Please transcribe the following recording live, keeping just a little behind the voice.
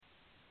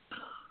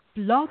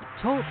Blog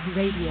Talk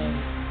Radio.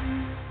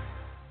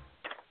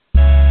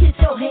 Get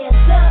your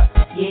hands up,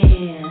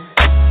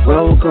 yeah.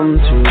 Welcome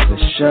to the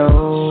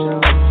show.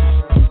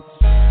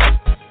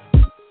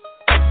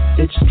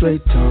 It's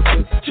Straight Talk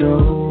with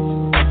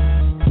Joe.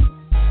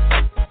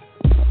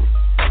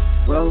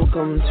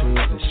 Welcome to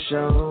the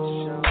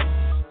show.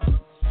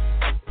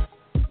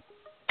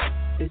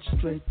 It's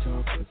Straight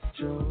Talk with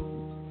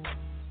Joe.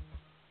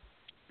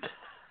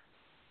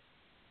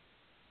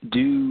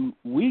 Do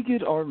we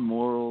get our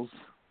morals,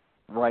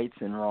 rights,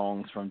 and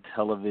wrongs from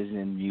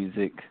television,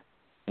 music,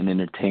 and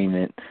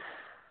entertainment?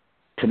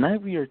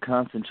 Tonight we are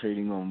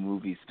concentrating on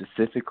movies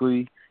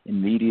specifically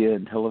in media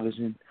and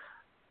television.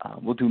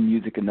 We'll do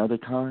music another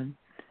time.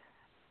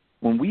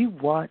 When we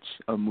watch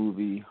a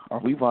movie, are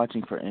we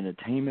watching for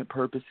entertainment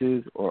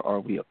purposes or are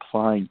we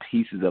applying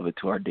pieces of it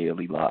to our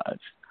daily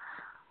lives?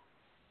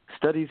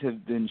 Studies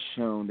have been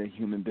shown that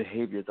human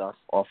behavior is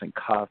often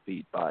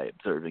copied by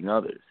observing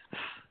others.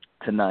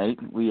 Tonight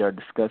we are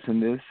discussing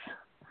this.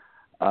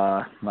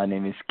 My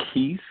name is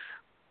Keith,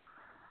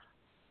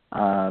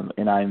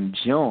 and I'm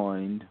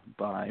joined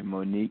by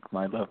Monique,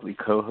 my lovely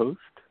co-host.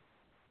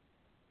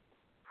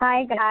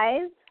 Hi,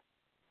 guys.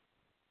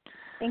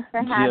 Thanks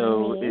for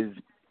having me.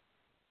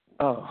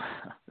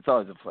 It's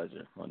always a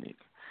pleasure, Monique.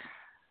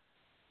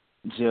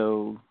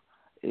 Joe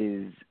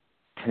is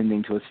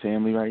tending to his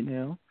family right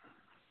now.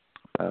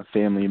 A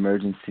family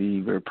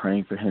emergency. We're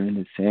praying for him and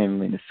his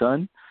family and his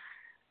son.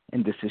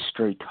 And this is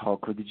Straight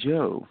Talk with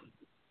Joe.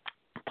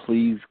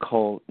 Please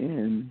call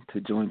in to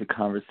join the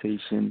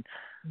conversation.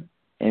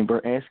 And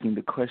we're asking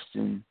the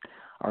question,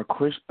 are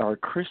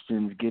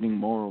Christians getting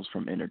morals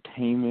from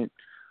entertainment,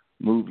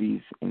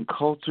 movies, and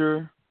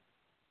culture,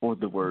 or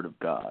the Word of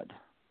God?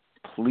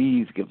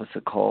 Please give us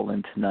a call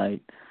in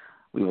tonight.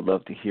 We would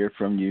love to hear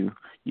from you.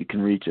 You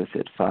can reach us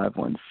at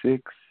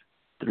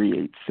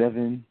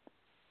 516-387-1427.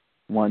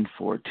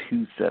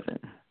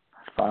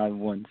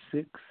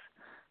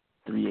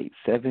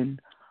 516-387-1427.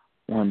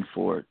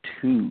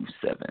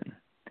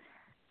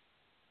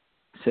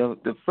 So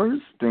the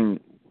first thing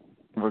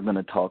we're going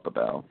to talk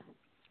about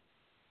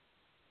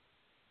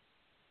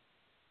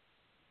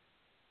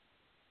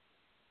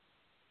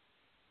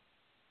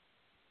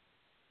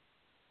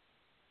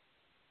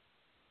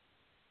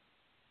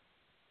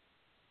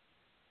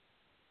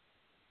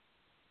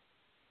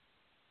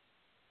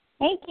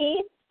Hey,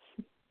 Keith.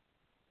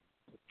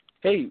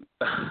 Hey,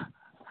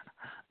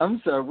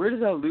 I'm sorry, where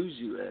did I lose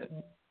you at?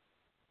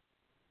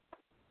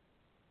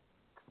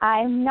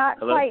 I'm not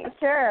Hello? quite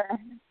sure.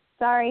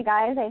 Sorry,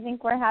 guys. I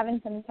think we're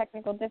having some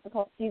technical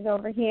difficulties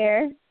over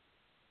here.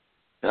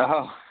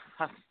 Oh,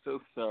 I'm so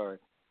sorry.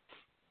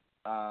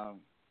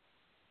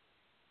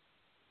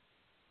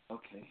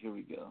 Okay, here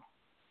we go.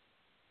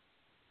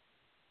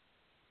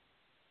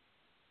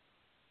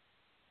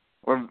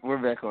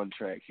 We're back on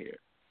track here.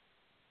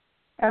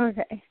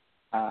 Okay.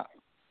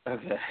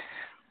 Okay.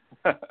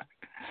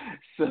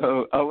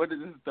 So I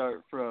wanted to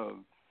start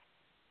from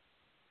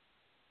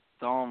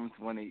Psalms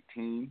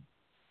 118,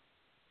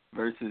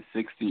 verses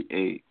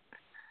 68,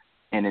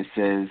 and it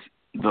says,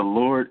 "The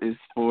Lord is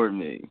for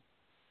me,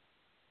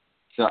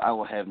 so I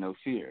will have no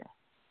fear.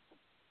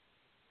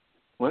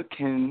 What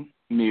can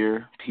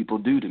mere people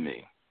do to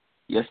me?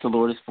 Yes, the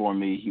Lord is for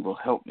me. He will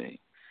help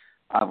me.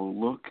 I will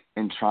look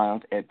and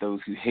triumph at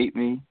those who hate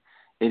me.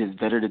 It is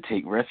better to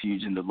take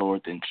refuge in the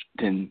Lord than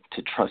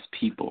to trust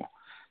people."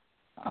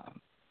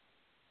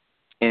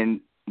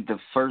 And the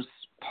first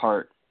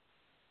part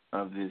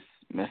of this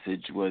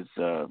message was,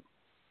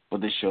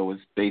 this show was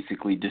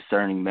basically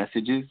discerning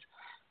messages,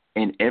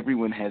 and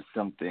everyone has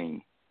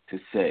something to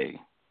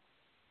say.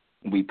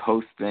 We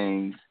post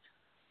things,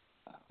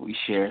 we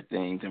share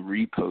things, and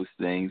repost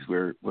things.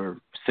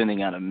 We're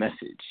sending out a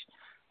message.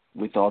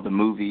 With all the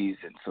movies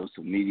and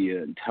social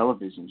media and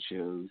television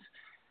shows,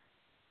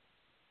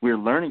 we're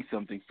learning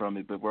something from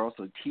it, but we're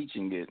also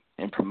teaching it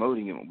and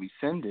promoting it when we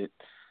send it.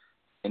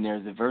 And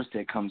there's a verse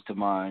that comes to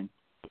mind,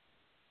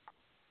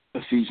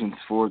 Ephesians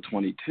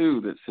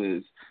 4:22, that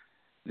says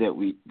that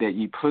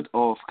you put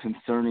off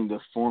concerning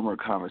the former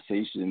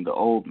conversation the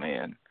old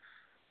man,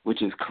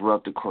 which is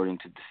corrupt according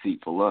to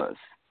deceitful lust.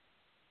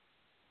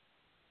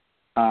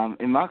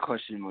 And my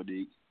question,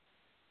 Monique,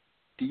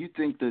 do you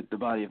think that the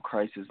body of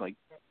Christ is like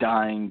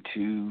dying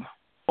to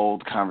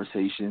old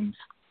conversations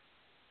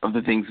of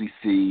the things we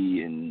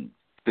see in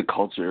the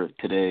culture of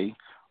today,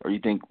 or you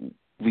think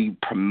we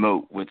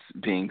promote what's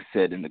being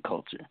said in the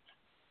culture?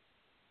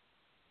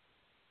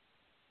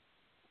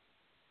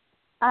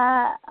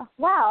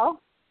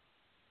 Well,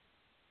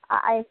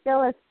 I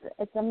feel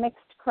it's a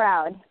mixed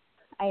crowd.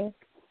 There's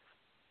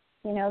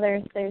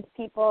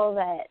people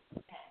that,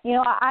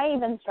 I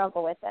even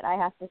struggle with it. I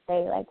have to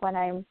say, like when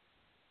I'm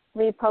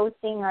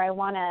reposting or I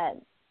want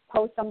to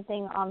post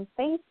something on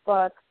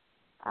Facebook,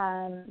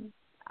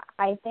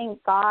 I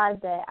thank God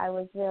that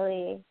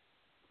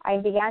I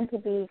began to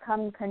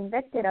become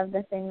convicted of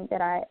the things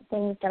that I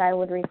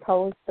would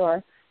repost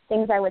or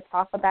things I would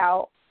talk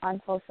about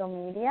on social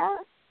media.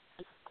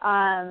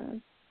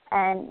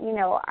 And,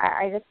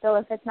 I just feel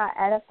if it's not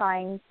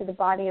edifying to the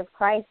body of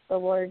Christ, the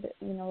Lord,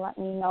 let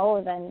me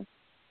know, then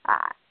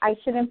I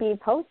shouldn't be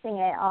posting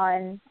it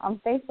on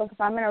Facebook.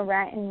 If I'm going to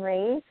rant and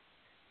rave,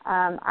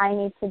 I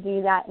need to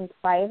do that in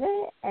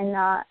private and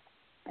not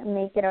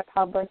make it a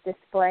public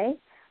display.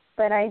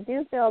 But I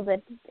do feel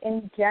that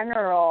in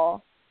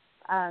general,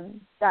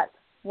 that's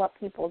what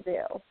people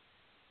do,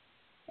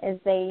 is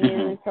they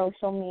use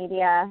social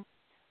media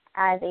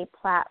as a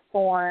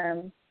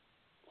platform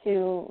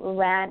to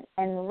rant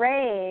and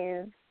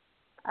rave.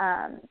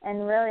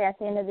 And really, at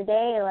the end of the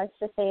day, let's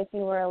just say if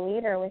you were a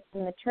leader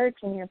within the church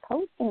and you're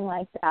posting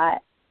like that,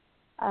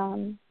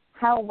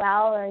 how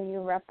well are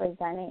you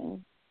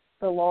representing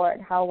the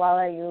Lord? How well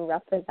are you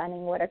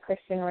representing what a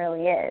Christian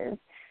really is?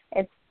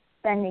 It's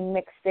sending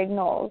mixed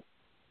signals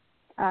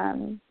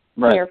to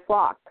your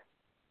flock,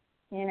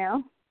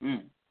 Yeah,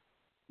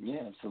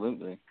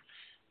 absolutely.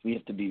 We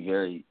have to be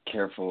very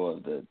careful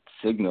of the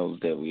signals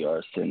that we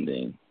are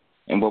sending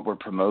and what we're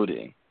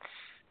promoting.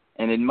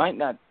 And it might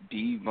not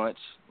be much,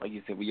 like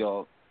you said, we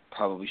all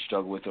probably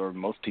struggle with, or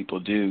most people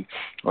do,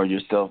 or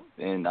yourself.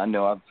 And I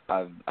know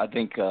I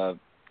think there's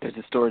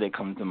a story that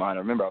comes to mind.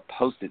 I remember I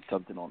posted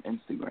something on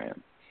Instagram,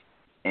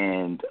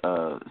 and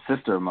a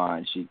sister of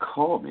mine, she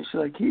called me. She's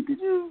like, "Keith, did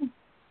you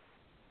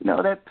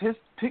that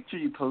picture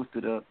you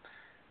posted up,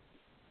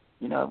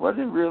 it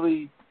wasn't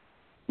really,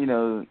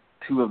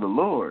 to of the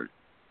Lord."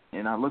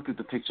 And I looked at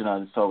the picture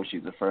and I saw what she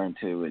was referring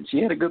to, and she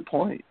had a good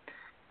point.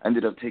 I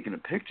ended up taking a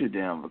picture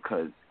down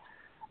because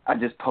I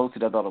just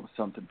posted. I thought it was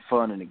something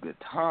fun and a good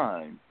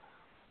time.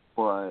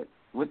 But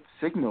what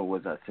signal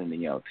was I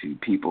sending out to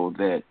people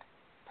that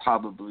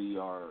probably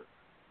are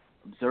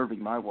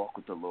observing my walk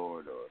with the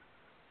Lord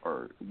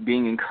or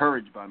being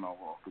encouraged by my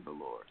walk with the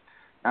Lord?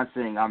 Not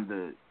saying I'm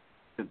the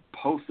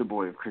poster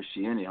boy of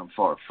Christianity. I'm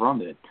far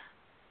from it.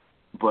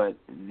 But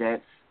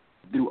that's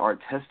through our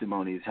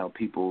testimony is how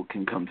people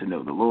can come to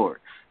know the Lord.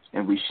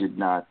 And we should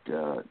not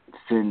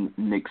send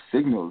mixed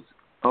signals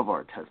of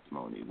our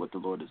testimony, what the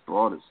Lord has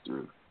brought us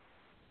through.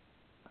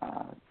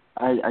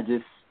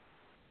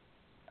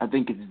 I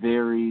think it's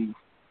very,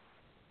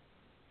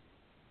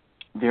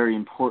 very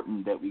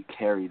important that we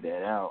carry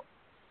that out.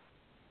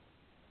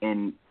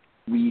 And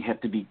we have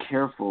to be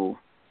careful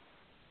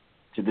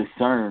to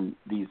discern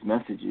these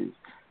messages.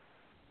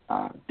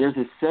 There's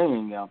a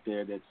saying out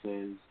there that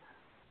says,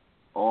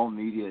 all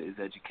media is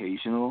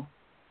educational.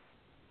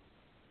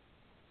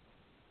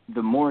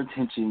 The more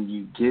attention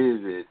you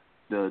give it,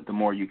 the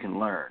more you can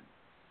learn.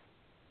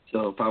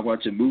 So if I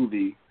watch a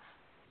movie,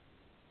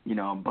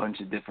 a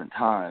bunch of different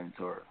times,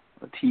 or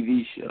a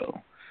TV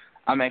show,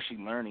 I'm actually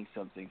learning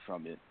something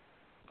from it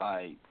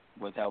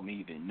without me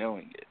even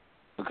knowing it,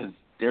 because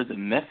there's a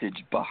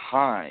message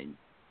behind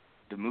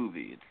the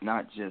movie. It's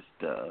not just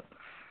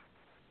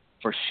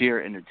for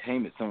sheer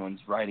entertainment. Someone's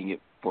writing it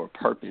for a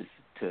purpose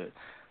to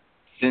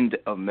send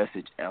a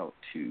message out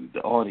to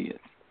the audience.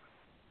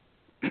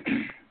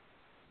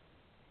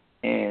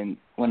 And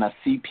when I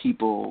see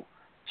people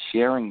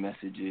sharing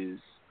messages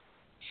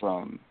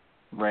from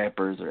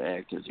rappers or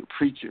actors or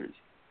preachers,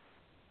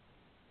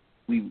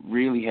 we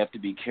really have to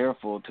be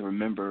careful to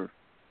remember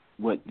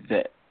what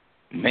the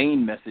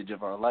main message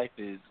of our life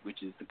is,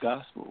 which is the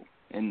gospel.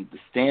 And the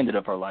standard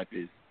of our life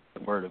is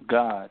the Word of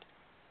God.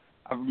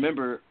 I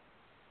remember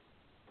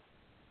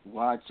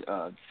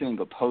seeing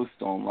a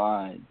post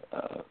online.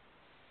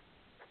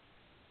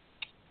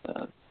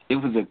 It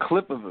was a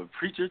clip of a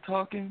preacher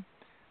talking,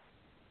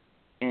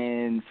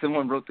 and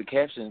someone wrote the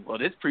caption, "Well,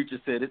 this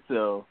preacher said it,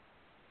 so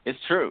it's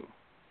true."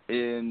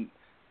 And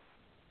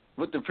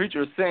what the preacher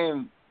was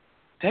saying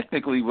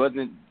technically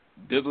wasn't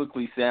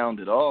biblically sound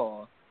at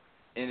all.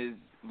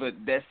 But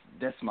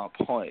that's my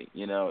point.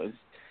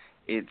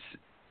 It's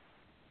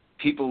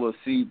people will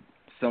see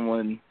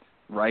someone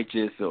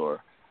righteous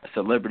or a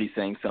celebrity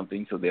saying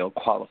something, so they'll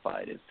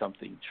qualify it as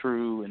something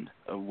true and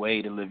a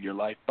way to live your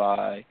life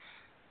by.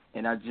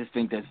 And I just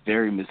think that's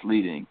very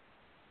misleading.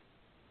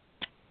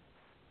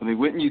 I mean,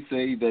 wouldn't you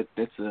say that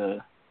that's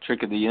a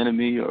trick of the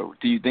enemy, or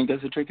do you think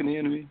that's a trick of the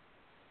enemy,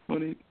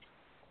 Monique?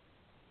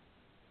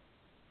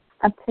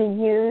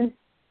 To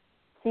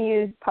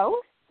use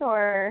posts,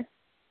 or?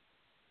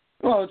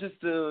 Well, just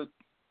to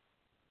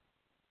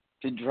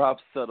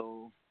drop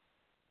subtle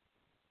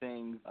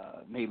things.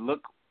 May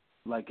look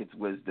like it's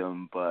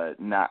wisdom, but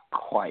not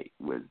quite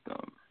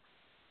wisdom.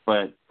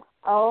 But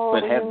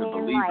have the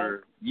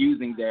believer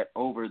using that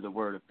over the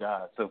Word of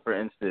God. So, for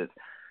instance,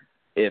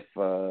 if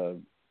a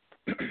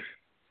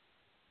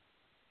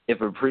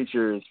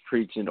preacher is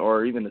preaching,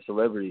 or even a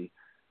celebrity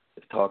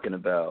is talking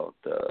about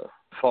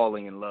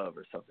falling in love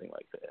or something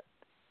like that,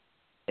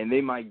 and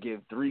they might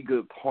give 3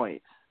 good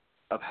points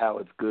of how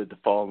it's good to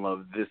fall in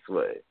love this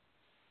way,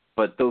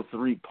 but those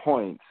 3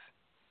 points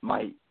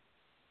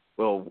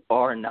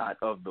are not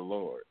of the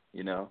Lord,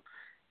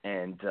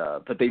 and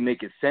but they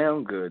make it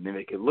sound good and they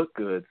make it look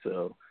good,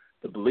 so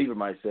the believer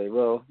might say,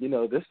 well,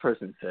 this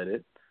person said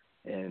it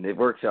and it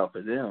works out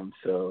for them,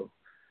 so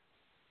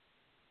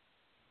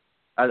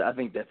I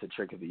think that's a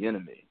trick of the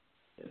enemy.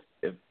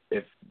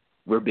 If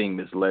we're being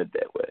misled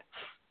that way.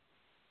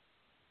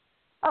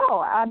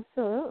 Oh,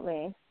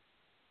 absolutely.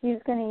 He's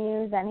going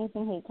to use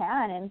anything he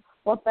can, and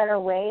what better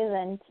way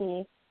than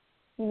to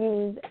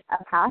use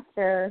a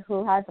pastor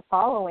who has a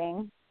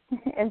following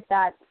if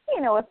that,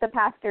 if the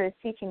pastor is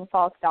teaching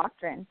false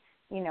doctrine,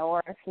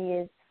 or if he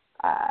is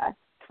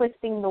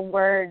twisting the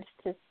words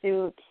to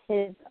suit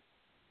his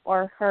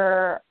or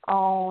her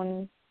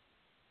own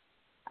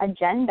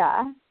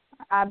agenda.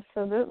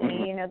 Absolutely.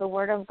 Mm-hmm. The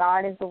Word of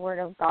God is the Word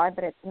of God,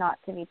 but it's not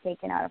to be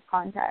taken out of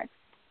context.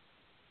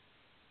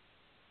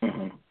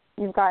 Mm-hmm.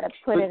 You've got to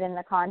put it in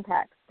the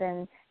context.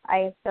 And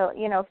if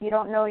you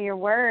don't know your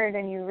Word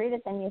and you read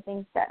it, then you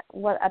think that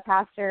what a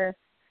pastor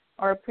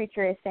or a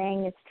preacher is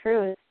saying is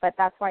truth, but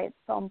that's why it's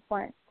so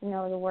important to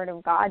know the Word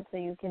of God, so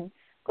you can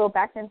go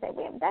back and say,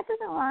 wait, that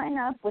doesn't line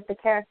up with the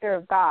character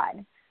of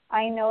God.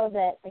 I know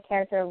that the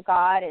character of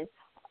God is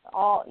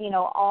all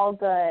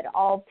good,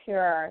 all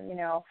pure,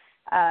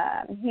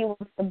 he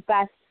wants the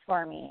best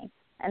for me.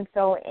 And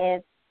so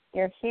if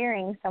you're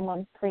hearing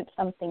someone preach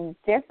something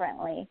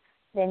differently,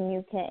 then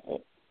you can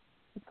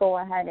go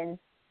ahead and,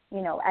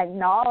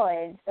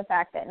 acknowledge the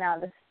fact that now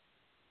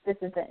this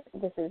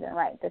isn't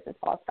right. This is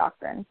false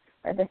doctrine,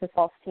 or this is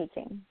false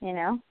teaching,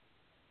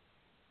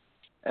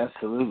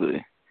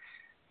 Absolutely.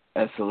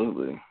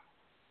 Absolutely.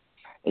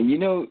 And,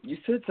 you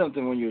said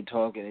something when you were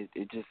talking.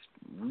 It just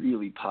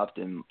really popped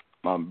in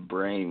my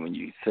brain when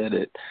you said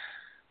it.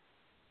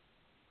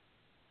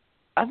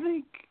 I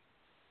think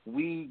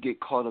we get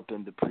caught up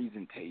in the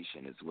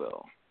presentation as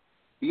well.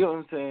 You know what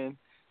I'm saying?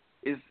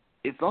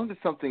 As long as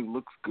something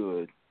looks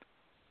good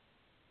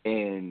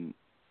and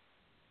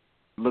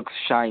looks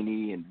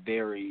shiny and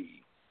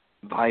very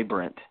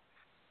vibrant.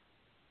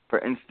 For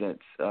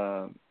instance,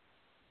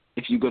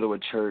 if you go to a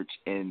church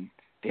and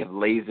they have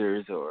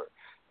lasers or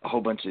a whole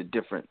bunch of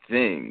different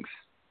things,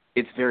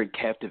 it's very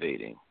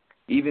captivating.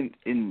 Even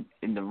in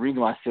the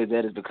reason why I said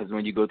that is because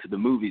when you go to the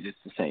movies, it's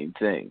the same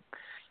thing.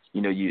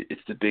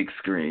 It's the big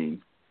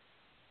screen,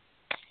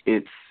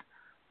 it's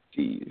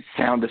the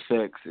sound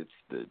effects, it's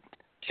the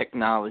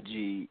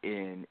technology,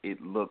 and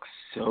it looks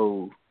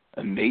so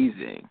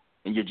amazing,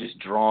 and you're just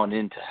drawn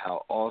into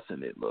how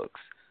awesome it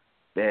looks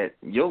that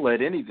you'll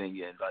let anything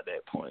in by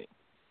that point.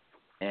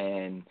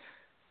 And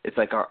it's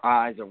like our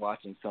eyes are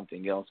watching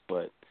something else,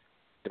 but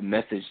the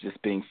message that's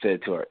being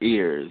fed to our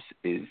ears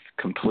is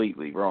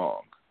completely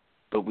wrong.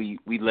 But we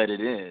let it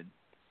in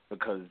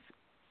because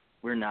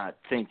we're not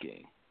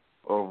thinking,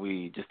 or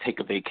we just take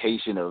a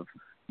vacation of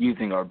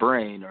using our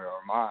brain or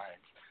our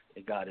minds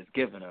that God has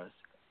given us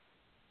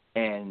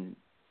and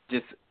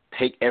just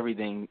take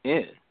everything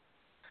in.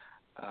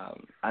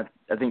 I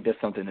think that's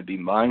something to be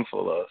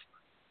mindful of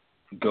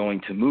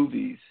going to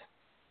movies.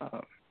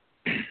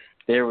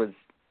 There's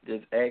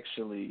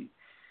actually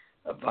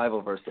a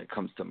Bible verse that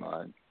comes to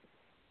mind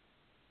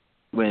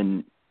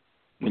when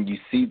you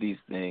see these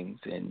things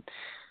and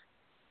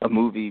a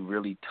movie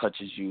really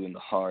touches you in the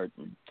heart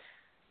and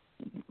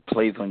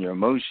plays on your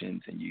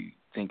emotions and you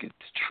think it's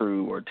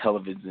true, or a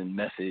television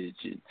message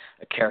and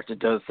a character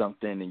does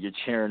something and you're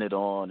cheering it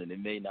on and it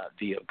may not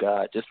be of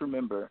God. Just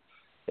remember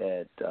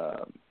that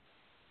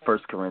 1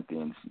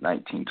 Corinthians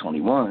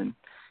 19:21,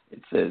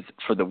 it says,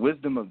 "For the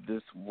wisdom of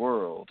this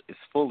world is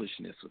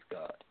foolishness with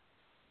God.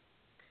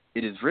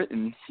 It is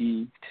written,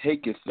 He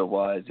taketh the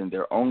wise in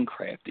their own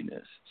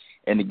craftiness.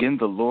 And again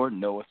the Lord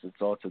knoweth the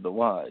thoughts of the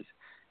wise,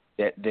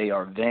 that they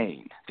are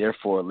vain.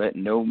 Therefore let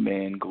no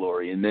man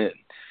glory in them."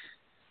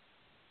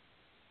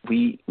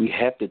 We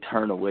have to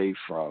turn away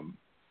from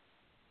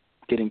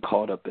getting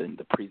caught up in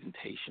the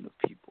presentation of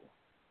people.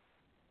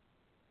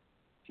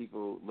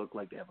 People look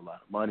like they have a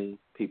lot of money.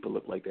 People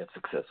look like they have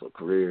successful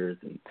careers,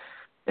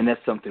 and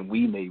that's something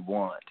we may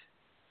want,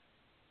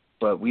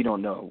 but we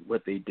don't know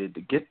what they did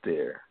to get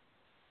there.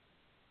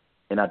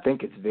 And I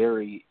think it's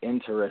very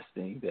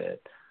interesting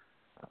that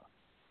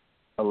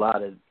a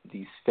lot of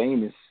these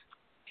famous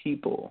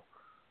people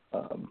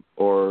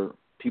or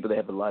people that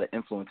have a lot of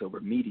influence over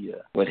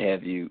media, what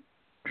have you,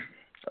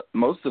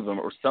 most of them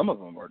or some of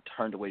them are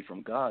turned away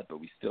from God, but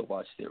we still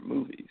watch their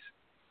movies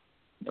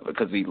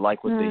because we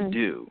like what they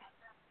do.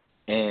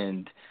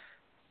 And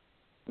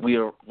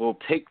we'll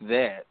take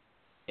that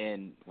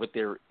and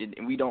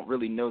and we don't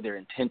really know their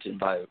intention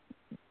by,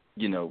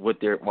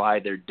 why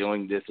they're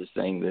doing this or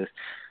saying this.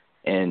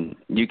 And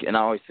I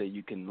always say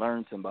you can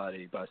learn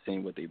somebody by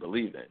seeing what they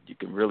believe in. You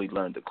can really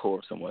learn the core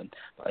of someone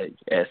by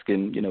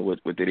asking,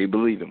 what do they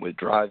believe in, what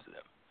drives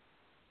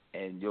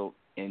them,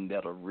 and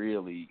that'll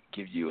really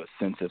give you a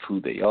sense of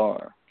who they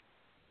are.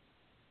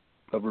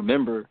 But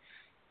remember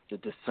to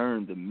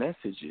discern the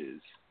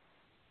messages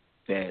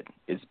that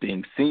is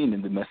being seen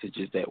in the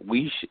messages that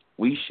we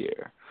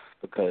share,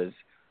 because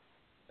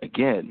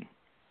again,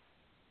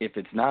 if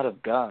it's not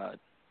of God,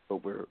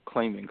 but we're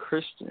claiming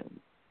Christian,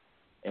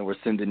 and we're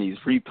sending these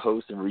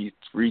reposts and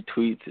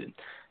retweets and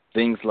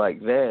things like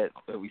that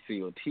we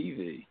see on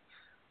TV,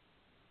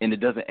 and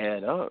it doesn't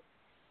add up,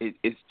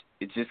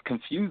 it's just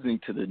confusing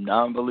to the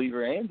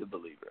non-believer and the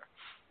believer.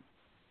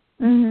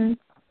 Mhm.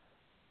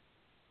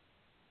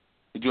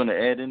 Did you want to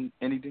add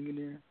anything in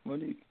there,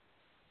 Monique?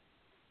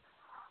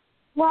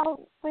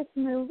 Well, with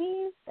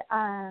movies,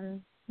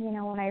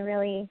 when I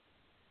really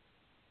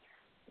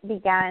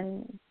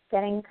began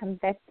getting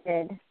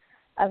convicted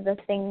of the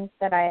things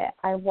that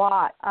I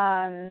watch,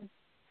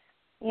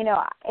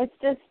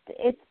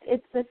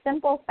 it's the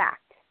simple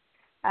fact.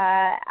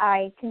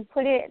 I can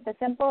put it, the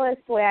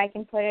simplest way I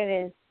can put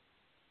it is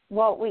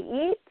what we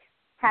eat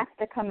has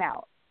to come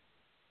out.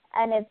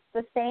 And it's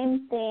the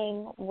same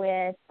thing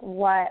with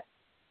what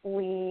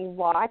we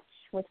watch,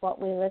 with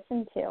what we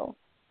listen to.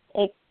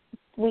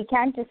 We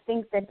can't just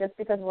think that just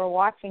because we're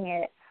watching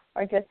it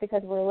or just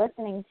because we're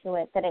listening to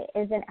it that it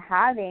isn't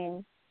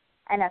having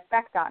an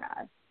effect on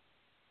us,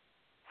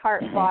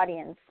 heart, body,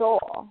 and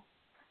soul.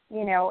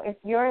 If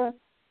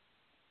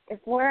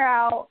we're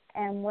out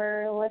and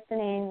we're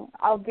listening,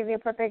 I'll give you a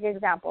perfect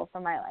example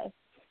from my life.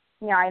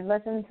 I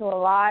listened to a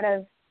lot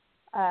of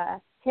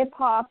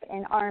hip-hop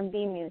and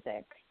R&B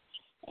music.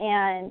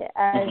 And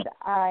as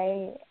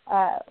I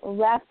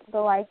left the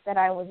life that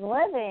I was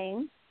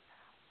living,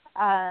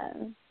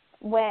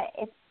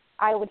 if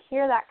I would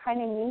hear that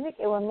kind of music,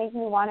 it would make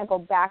me want to go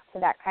back to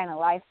that kind of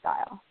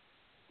lifestyle.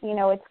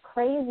 It's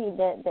crazy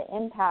the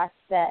impact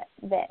that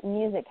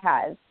music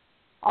has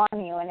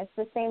on you. And it's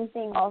the same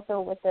thing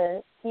also with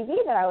the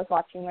TV that I was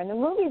watching or the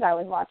movies I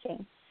was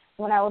watching.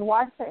 When I would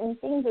watch certain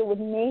things, it would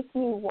make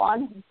me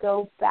want to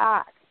go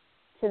back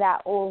to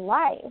that old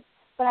life.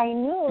 But I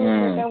knew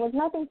that there was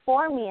nothing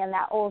for me in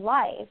that old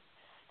life.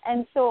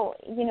 And so,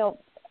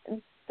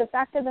 the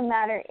fact of the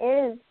matter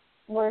is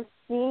we're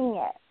seeing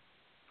it.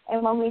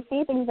 And when we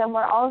see things, then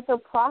we're also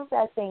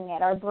processing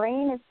it. Our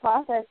brain is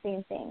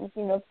processing things.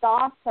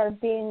 Thoughts are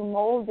being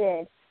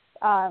molded.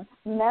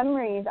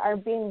 Memories are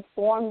being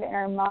formed in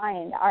our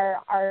mind.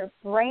 Our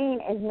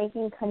brain is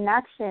making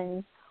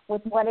connections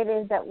with what it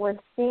is that we're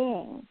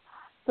seeing.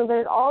 So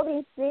there's all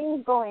these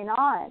things going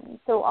on.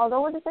 So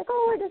although we're just like,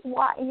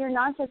 you're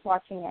not just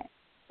watching it.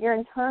 You're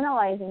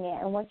internalizing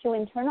it. And what you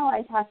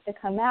internalize has to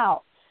come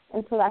out.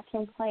 And so that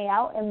can play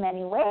out in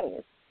many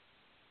ways.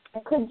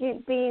 It could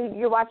be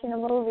you're watching a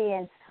movie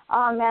and,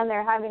 oh, man,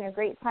 they're having a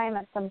great time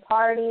at some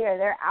party or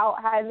they're out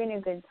having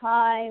a good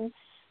time.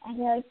 And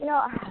you're like,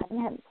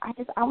 man,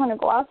 I want to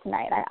go out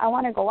tonight. I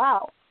want to go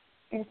out.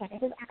 You're just like, I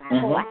got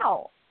to go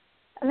out.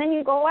 And then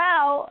you go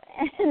out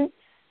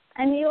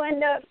and you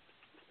end up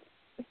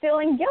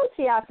feeling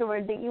guilty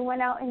afterward that you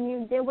went out and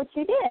you did what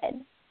you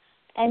did.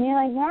 And you're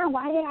like, man,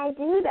 why did I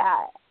do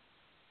that?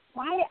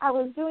 I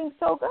was doing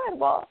so good.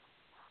 Well,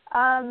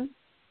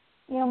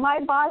 my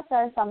boss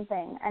says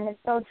something, and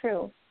it's so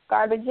true.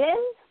 Garbage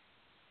in,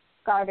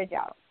 garbage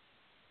out.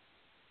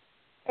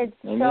 It's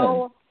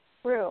so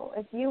true.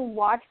 If you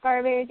watch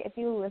garbage, if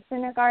you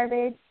listen to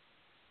garbage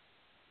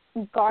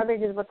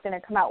is what's going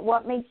to come out.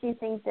 What makes you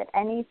think that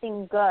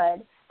anything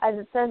good, as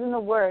it says in the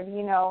Word,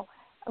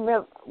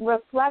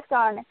 reflect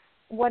on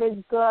what is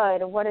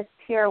good, what is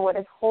pure, what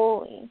is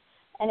holy.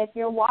 And if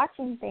you're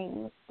watching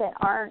things that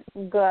aren't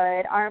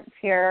good, aren't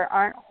pure,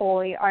 aren't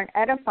holy, aren't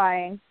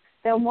edifying,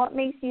 then what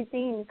makes you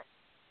think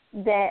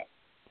that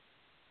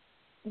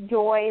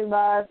joy,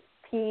 love,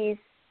 peace,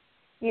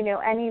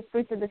 any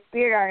fruits of the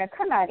Spirit are going to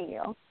come out of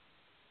you?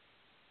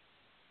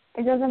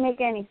 It doesn't make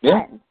any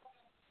sense.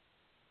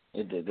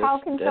 How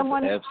can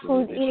someone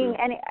who's eating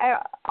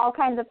all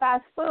kinds of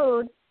fast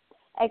food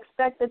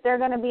expect that they're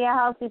going to be a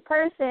healthy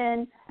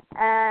person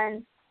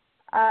and,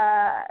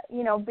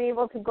 be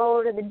able to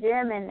go to the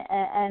gym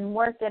and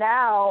work it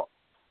out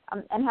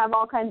and have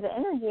all kinds of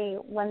energy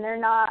when they're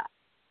not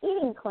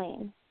eating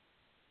clean?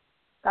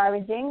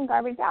 Garbage in,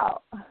 garbage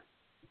out. It's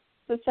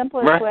the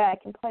simplest way I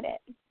can put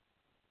it.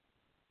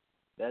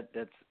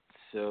 That's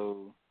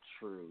so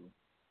true,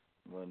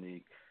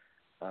 Monique.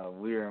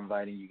 We are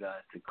inviting you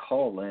guys to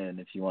call in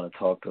if you want to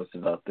talk to us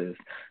about this.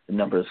 The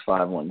number is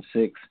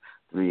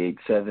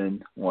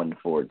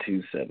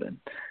 516-387-1427.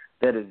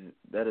 That is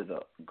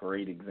a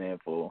great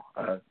example.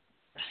 I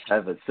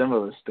have a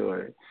similar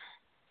story.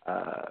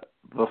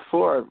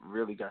 Before I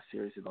really got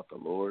serious about the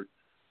Lord,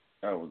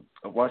 I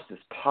watched this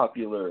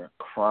popular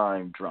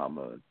crime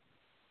drama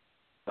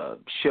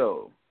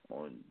show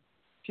on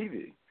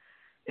TV,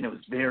 and it was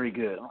very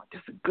good. I'm like,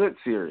 this is a good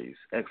series,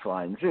 X,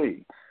 Y, and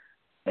Z.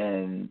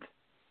 And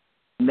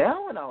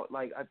now when I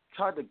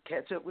tried to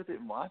catch up with it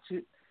and watch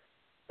it,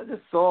 I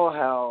just saw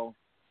how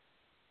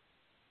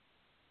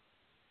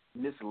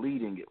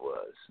misleading it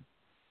was.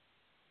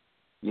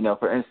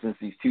 For instance,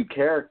 these two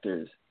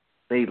characters,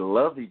 they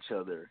love each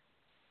other,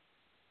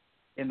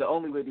 and the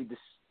only way they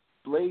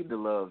displayed the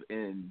love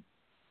in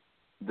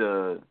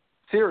the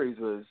series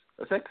was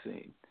a sex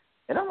scene.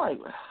 And I'm like,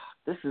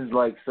 this is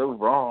so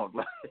wrong.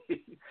 And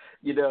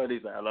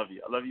he's like, I love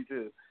you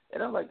too.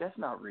 And I'm like, that's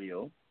not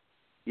real.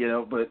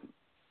 But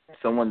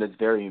someone that's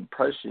very an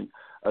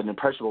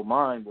impressionable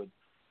mind would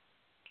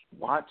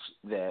watch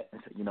that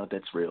and say,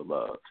 that's real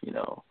love.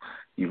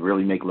 You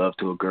really make love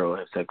to a girl,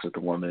 have sex with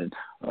a woman,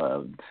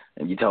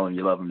 and you tell them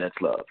you love them,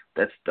 that's love.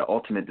 That's the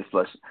ultimate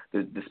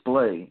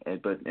display.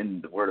 But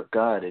in the Word of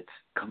God, it's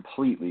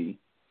completely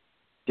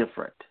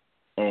different.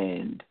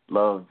 And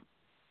love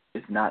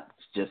it's not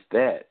just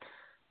that.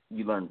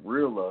 You learn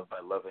real love by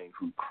loving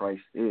who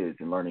Christ is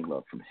and learning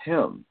love from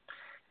him.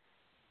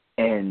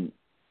 And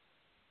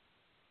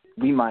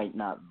we might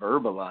not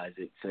verbalize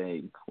it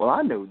saying, well,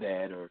 I know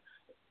that,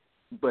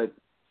 but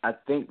I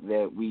think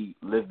that we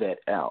live that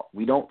out.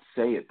 We don't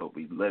say it, but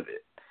we live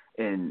it.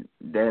 And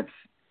that's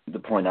the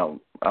point I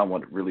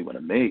really want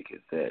to make,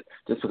 is that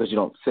just because you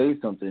don't say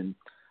something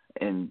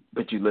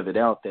but you live it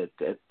out,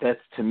 that's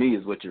to me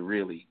is what you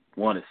really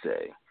want to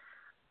say.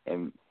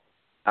 And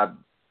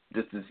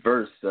this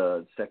verse,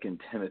 2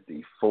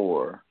 Timothy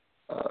 4,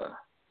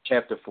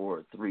 chapter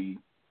 4, 3,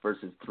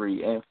 verses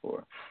 3 and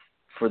 4.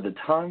 For the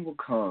time will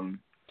come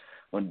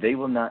when they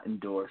will not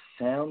endure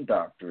sound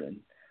doctrine,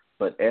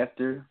 but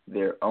after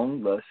their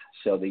own lust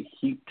shall they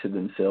heap to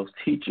themselves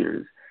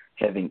teachers,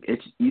 having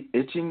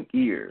itching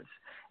ears,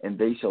 and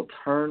they shall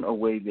turn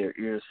away their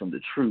ears from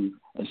the truth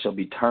and shall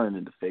be turned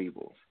into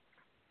fables.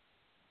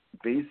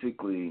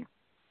 Basically,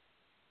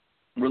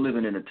 we're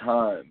living in a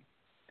time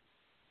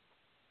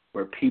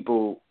where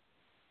people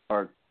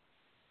are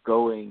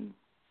going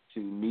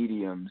to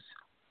mediums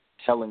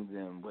telling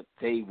them what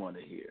they want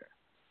to hear.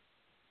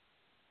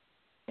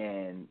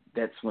 And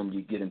that's when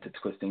you get into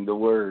twisting the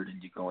word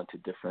and you go into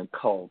different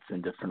cults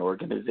and different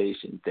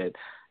organizations that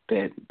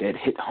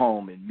hit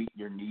home and meet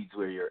your needs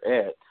where you're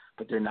at,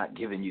 but they're not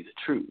giving you the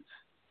truth.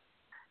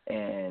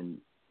 And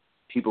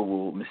people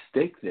will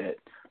mistake that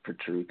for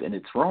truth, and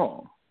it's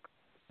wrong.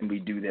 And we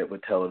do that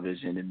with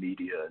television and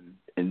media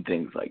and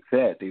things like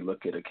that. They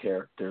look at a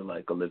character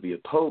like Olivia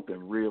Pope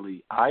and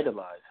really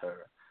idolize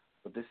her,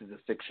 but this is a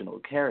fictional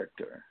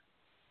character.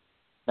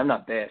 I'm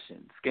not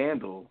bashing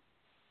Scandal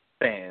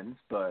fans,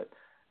 but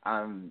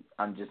I'm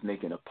just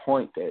making a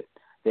point that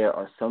there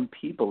are some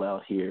people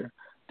out here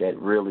that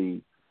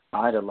really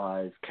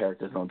idolize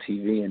characters on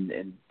TV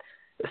and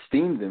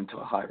esteem them to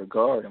a high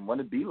regard and want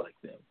to be like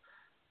them.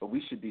 But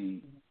we're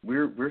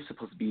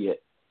supposed to be at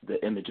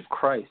the image of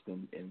Christ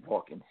and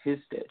walk in his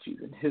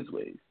statutes and his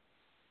ways.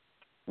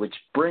 Which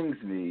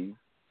brings me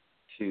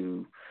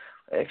to,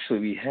 actually,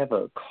 we have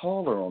a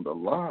caller on the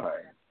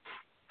line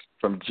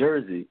from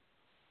Jersey.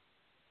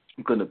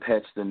 I'm going to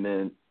patch them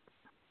in.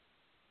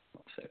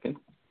 1 second.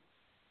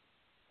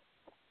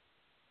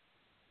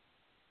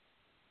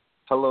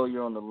 Hello,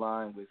 you're on the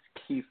line with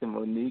Keith and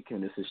Monique,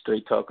 and this is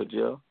Straight Talk with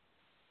Joe.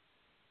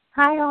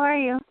 Hi, how are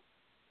you?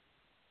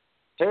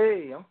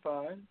 Hey, I'm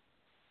fine.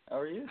 How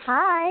are you?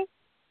 Hi.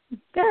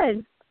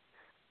 Good.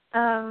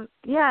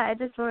 I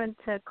just wanted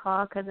to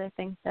call because I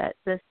think that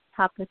this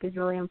topic is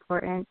really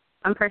important.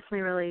 I'm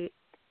personally really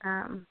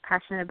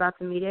passionate about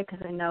the media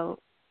because I know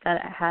that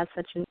it has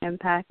such an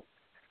impact.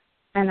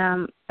 And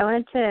I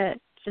wanted to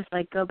just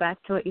go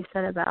back to what you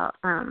said about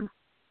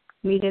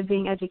media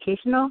being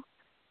educational.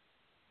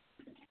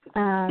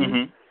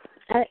 I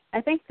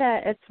think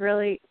that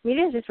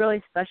media is just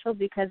really special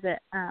because it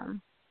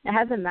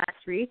has a mass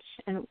reach,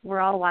 and we're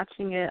all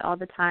watching it all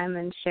the time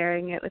and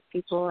sharing it with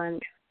people and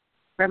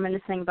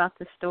reminiscing about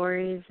the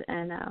stories.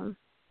 And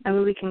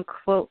we can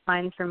quote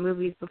lines from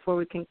movies before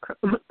we can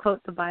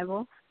quote the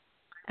Bible.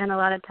 And a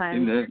lot of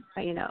times,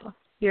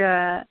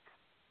 you're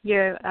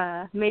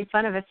made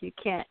fun of if you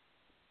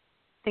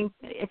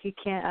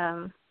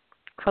can't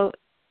quote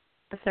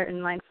a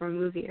certain line from a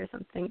movie or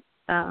something.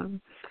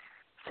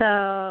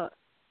 So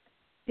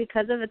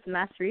because of its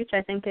mass reach,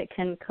 I think it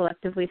can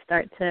collectively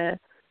start to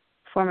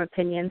form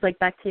opinions.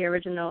 Back to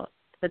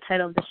the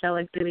title of the show,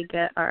 do we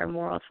get our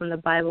morals from the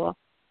Bible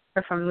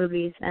or from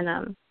movies?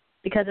 And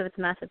because of its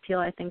mass appeal,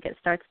 I think it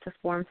starts to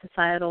form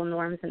societal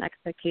norms and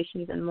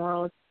expectations and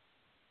morals.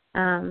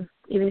 Even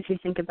if you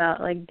think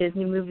about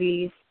Disney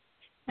movies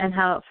and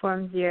how it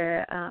forms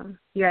your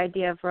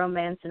idea of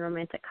romance and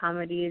romantic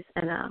comedies.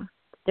 And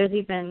there's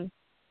even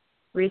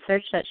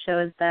research that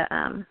shows that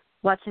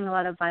watching a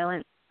lot of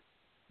violent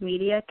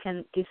media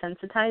can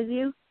desensitize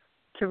you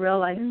to real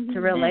life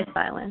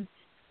violence.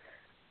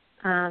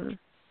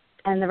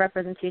 And the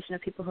representation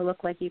of people who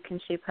look like you can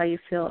shape how you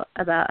feel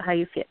about how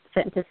you fit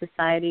into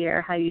society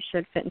or how you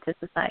should fit into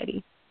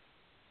society.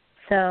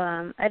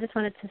 So I just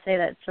wanted to say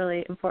that it's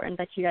really important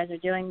that you guys are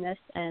doing this.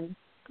 And,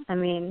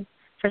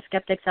 for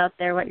skeptics out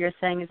there, what you're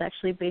saying is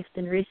actually based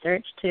in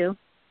research, too.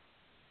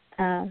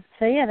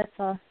 That's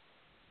all.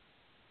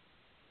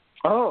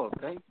 Oh,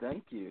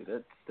 thank you.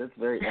 That's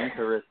very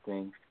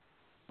interesting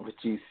what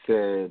you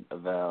said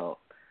about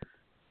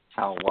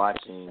how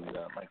watching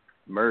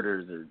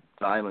murders or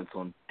violence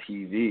on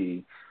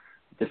TV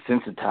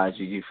desensitizes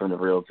you from the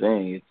real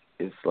thing.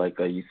 It's like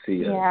you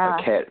see a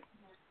cat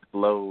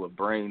blow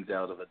brains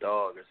out of a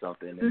dog or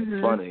something, and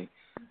it's funny.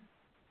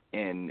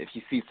 And if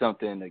you see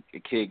something, a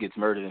kid gets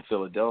murdered in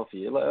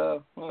Philadelphia, you're like,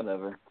 oh,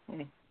 whatever.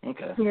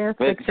 Okay. Yeah,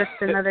 it's just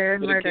another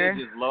murder.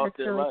 It's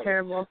really life.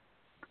 Terrible.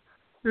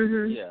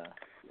 Yeah.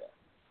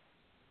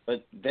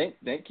 But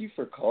thank you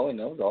for calling.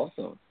 That was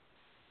awesome.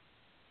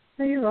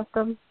 Oh, you're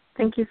welcome.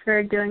 Thank you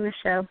for doing the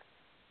show.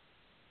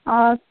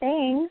 Oh,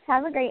 thanks.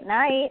 Have a great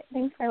night.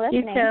 Thanks for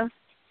listening. You too.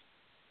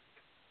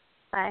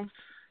 Bye.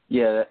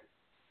 Yeah.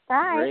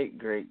 Bye.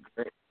 Great.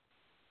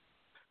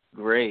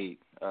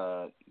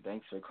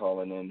 Thanks for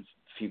calling in.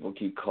 People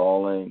keep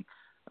calling.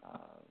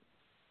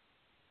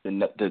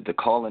 The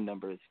call-in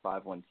number is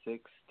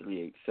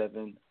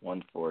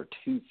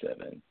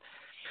 516-387-1427.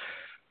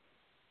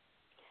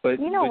 But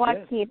you know what,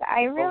 yes. Keith?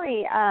 I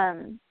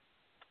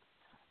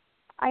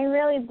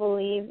really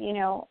believe,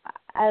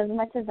 as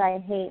much as I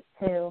hate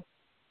to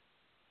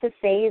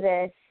say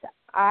this,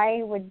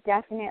 I would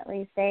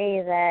definitely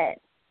say that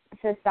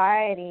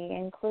society,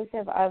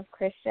 inclusive of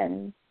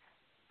Christians,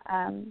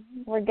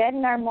 we're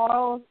getting our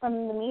morals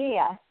from the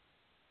media.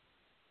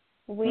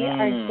 We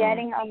are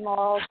getting our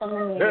morals from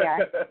the media.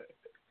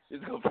 You're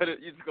just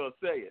gonna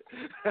say it.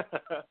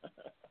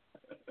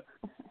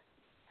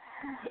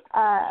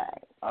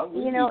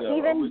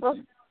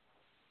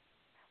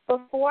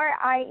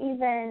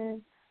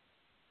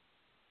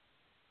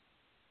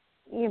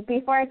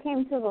 Before I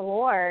came to the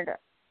Lord,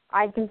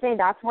 I can say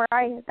that's where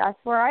I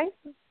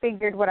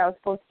figured what I was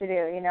supposed to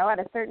do. At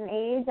a certain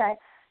age,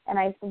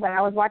 when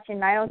I was watching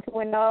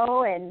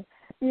 90210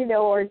 and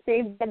or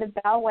Saved by the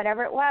Bell,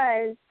 whatever it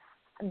was,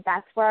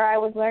 that's where I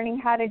was learning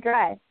how to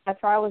dress.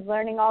 That's where I was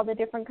learning all the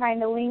different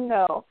kind of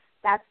lingo.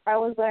 That's where I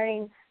was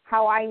learning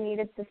how I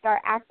needed to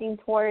start acting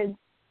towards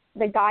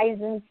the guys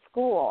in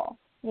school.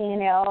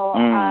 What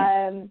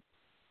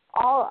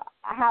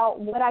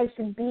I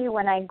should be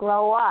when I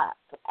grow up.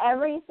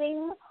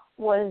 Everything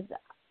was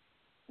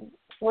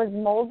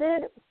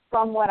molded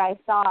from what I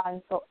saw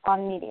in the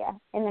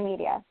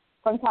media.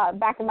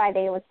 Back in my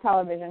day, it was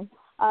television.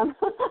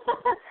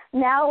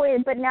 Now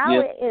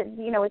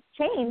it's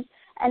changed,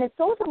 and it's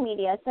social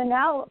media. So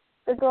now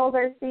the girls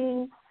are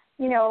seeing,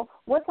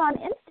 what's on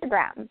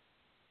Instagram,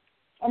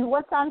 and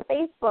what's on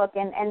Facebook,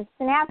 and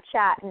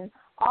Snapchat, and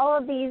all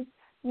of these,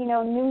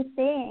 new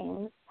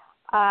things.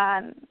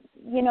 I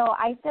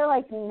feel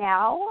like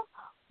now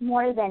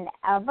more than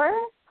ever,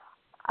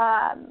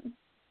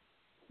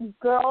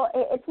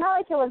 it's not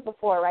like it was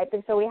before, right?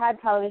 So we had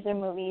television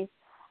movies,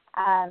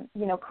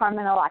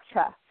 Carmen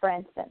Electra, for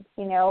instance,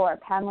 or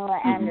Pamela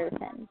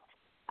Anderson.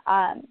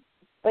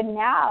 But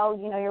now,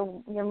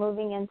 you're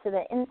moving into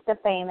the Insta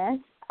famous,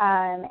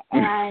 and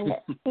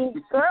these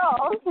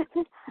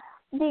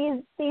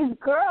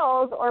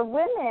girls or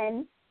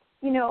women,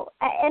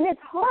 and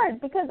it's hard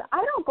because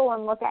I don't go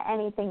and look at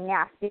anything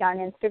nasty on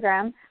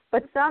Instagram,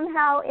 but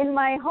somehow in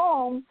my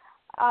home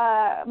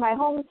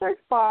search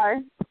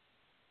bar,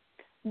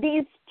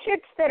 these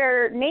chicks that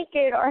are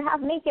naked or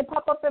half naked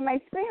pop up in my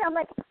screen. I'm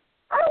like,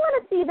 I don't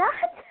want to see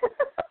that.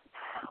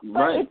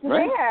 But it's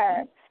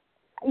there.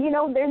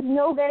 There's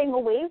no getting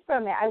away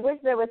from it. I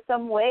wish there was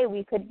some way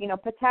we could,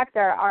 protect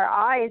our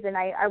eyes, and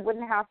I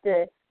wouldn't have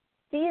to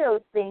see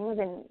those things,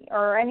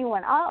 or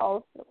anyone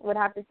else would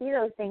have to see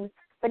those things.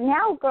 But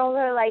now girls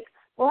are like,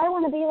 well, I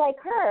want to be like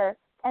her.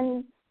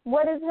 And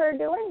what is her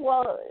doing?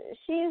 Well,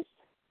 she's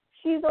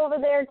over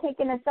there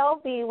taking a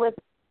selfie with,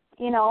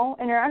 in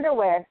her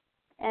underwear.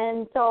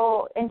 And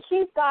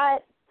she's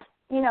got,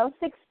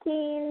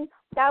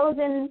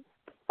 16,000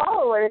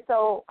 followers.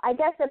 So I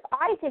guess if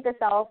I take a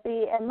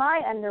selfie in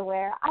my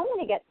underwear, I'm going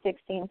to get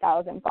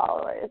 16,000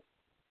 followers.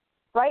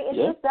 Right? It's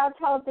just that's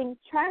how things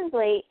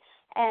translate.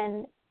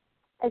 And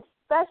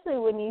especially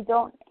when you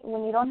don't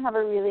have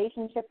a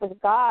relationship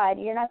with God,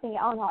 you're not thinking,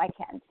 oh no, I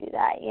can't do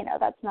that.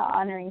 That's not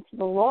honoring to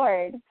the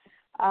Lord.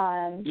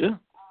 And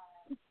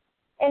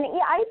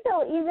I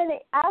feel even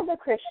as a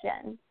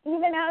Christian,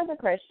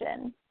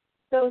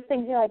 those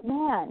things you're like,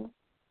 man.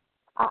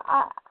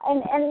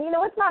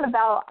 It's not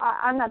about.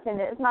 I'm not saying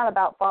that it's not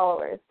about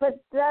followers,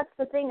 but that's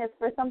the thing is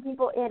for some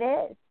people it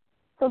is.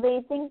 So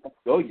they think,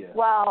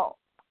 well,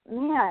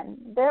 man,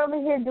 they're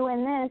over here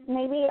doing this.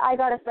 Maybe I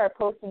got to start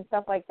posting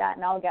stuff like that,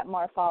 and I'll get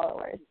more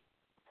followers.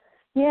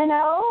 It's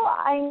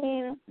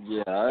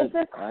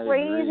a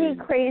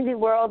crazy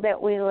world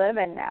that we live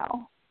in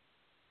now.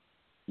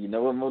 You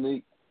know what,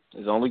 Monique?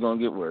 It's only going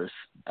to get worse.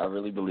 I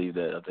really believe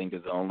that. I think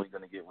it's only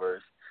going to get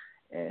worse.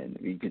 And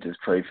we could just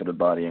pray for the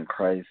body in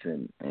Christ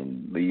and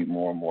lead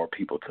more and more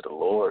people to the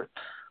Lord.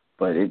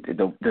 But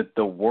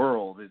the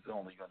world is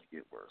only going to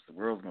get worse. The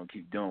world's going to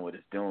keep doing what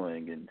it's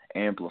doing and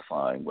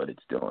amplifying what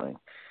it's doing.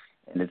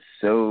 And it's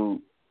so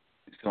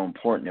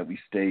important that we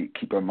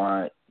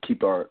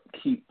keep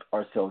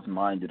ourselves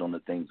minded on the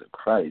things of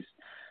Christ.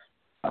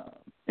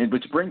 And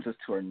which brings us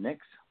to our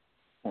next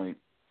point.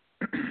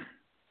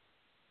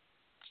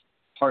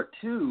 Part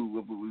 2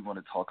 of what we want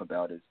to talk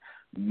about is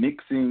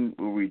mixing.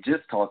 What we were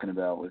just talking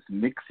about was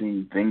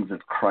mixing things of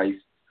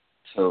Christ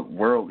to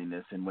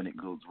worldliness and when it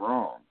goes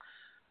wrong.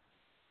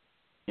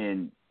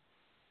 And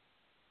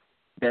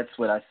that's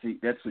what I see.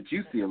 That's what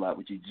you see a lot,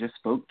 what you just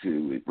spoke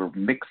to. We're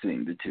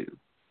mixing the two.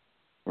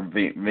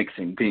 We're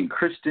mixing being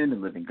Christian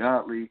and living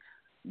godly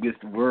with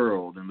the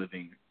world and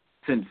living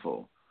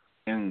sinful.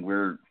 And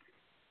we're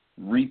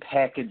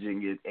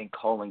repackaging it and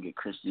calling it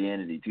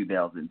Christianity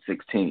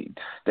 2016.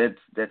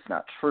 That's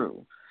not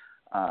true.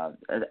 I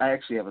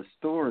actually have a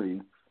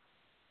story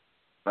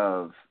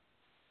of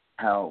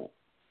how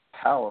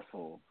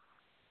powerful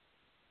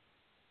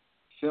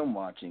film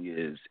watching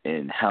is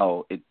and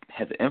how it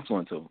has an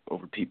influence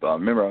over people. I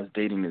remember I was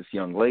dating this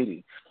young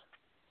lady,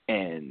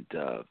 And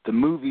the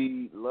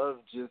movie Love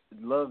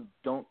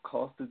Don't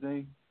Cost a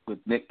Thing with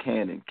Nick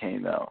Cannon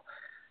came out,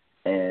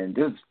 and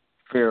it was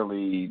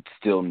fairly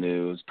still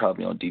new. It was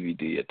probably on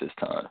DVD at this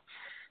time.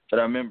 But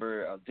I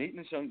remember I was dating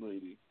this young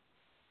lady.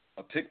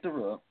 I picked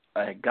her up.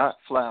 I had got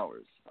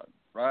flowers. I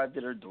arrived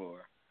at her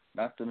door,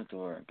 knocked on the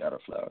door, and got her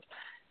flowers.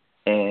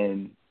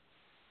 And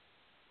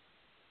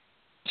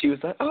she was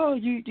like, "Oh,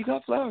 you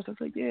got flowers?" I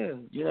was like, "Yeah,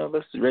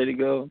 let's ready to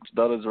go." She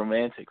thought it was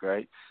romantic,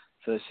 right?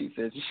 So she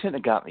says, "You shouldn't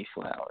have got me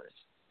flowers."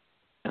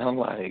 And I'm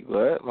like,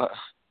 "What?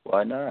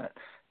 Why not?"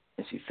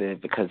 And she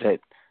said, "Because that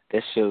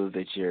shows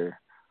that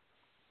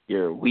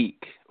you're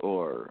weak,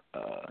 or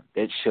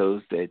that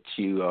shows that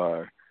you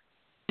are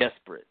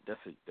desperate."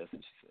 That's what she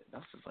said. And I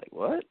was just like,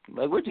 "What?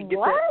 Like, where'd you get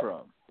that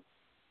from?"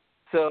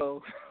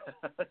 So,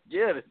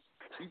 yeah, that's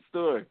a true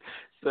story.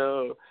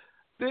 So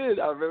then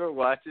I remember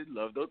watching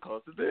Love Don't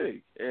Cost a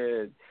Thing,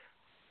 and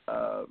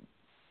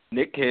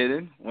Nick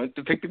Cannon went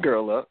to pick the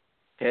girl up,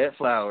 had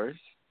flowers,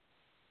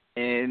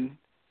 and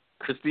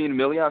Christina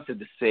Milian said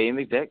the same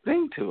exact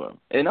thing to him.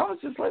 And I was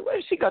just like,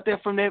 where she got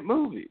that from that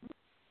movie?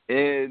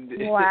 And,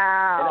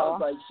 wow. And I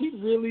was like, she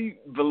really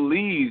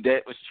believed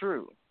that was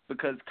true,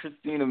 because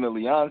Christina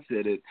Milian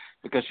said it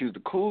because she was the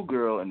cool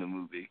girl in the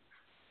movie.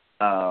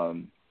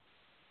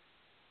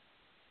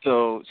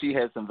 So she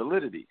had some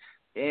validity.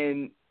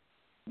 And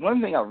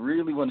one thing I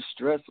really want to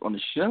stress on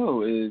the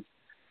show is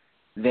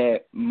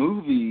that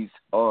movies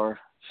are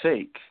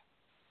fake,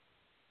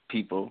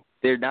 people.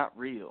 They're not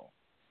real.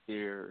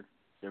 They're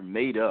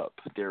made up.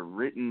 They're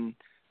written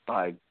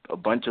by a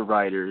bunch of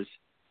writers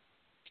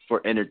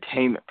for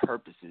entertainment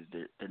purposes.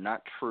 They're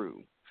not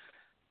true.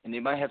 And they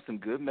might have some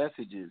good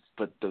messages,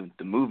 but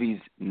the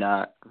movie's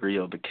not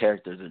real. The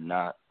characters are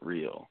not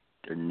real.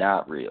 They're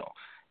not real.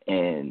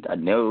 And I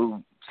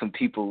know some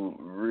people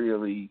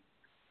really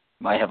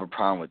might have a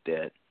problem with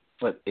that,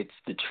 but it's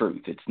the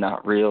truth. It's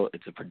not real.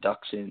 It's a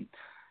production,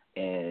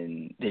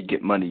 and they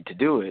get money to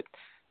do it,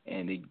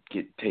 and they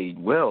get paid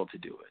well to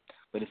do it.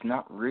 But it's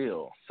not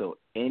real. So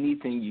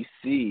anything you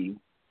see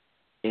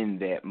in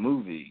that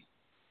movie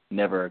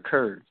never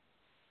occurred.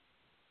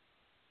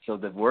 So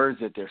the words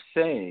that they're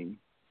saying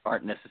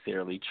aren't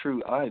necessarily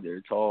true either.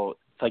 It's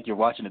like you're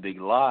watching a big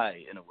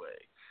lie in a way.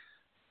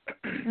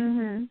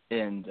 Mm-hmm.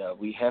 And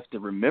we have to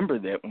remember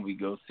that when we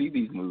go see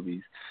these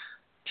movies,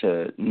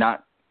 to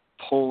not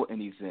pull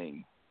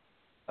anything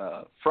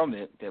from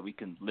it that we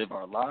can live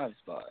our lives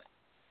by.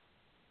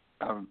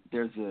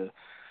 There's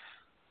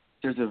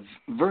a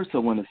verse I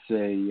want to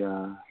say.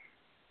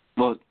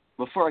 Well,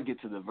 before I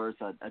get to the verse,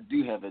 I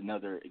do have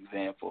another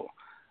example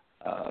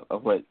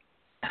of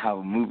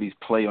how movies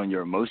play on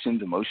your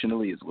emotions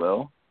emotionally as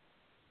well.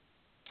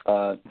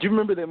 Do you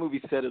remember that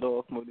movie Set It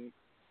Off, Monique?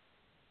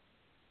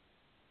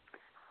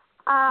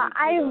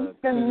 I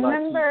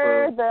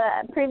remember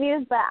the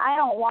previews, but I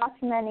don't watch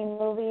many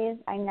movies.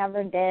 I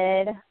never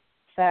did.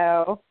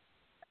 So.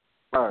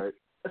 All right,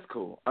 that's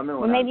cool. I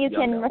remember maybe you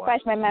can refresh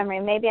my memory.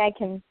 Maybe I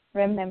can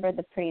remember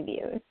the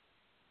previews.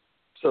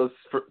 So it's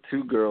for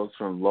two girls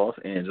from Los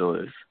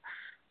Angeles.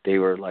 They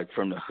were like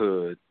from the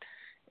hood,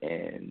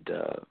 and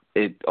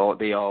they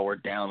all were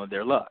down on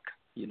their luck.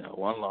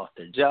 One lost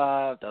their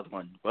job, the other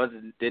one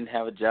didn't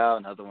have a job,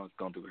 and the other one was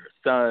going through her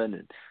son,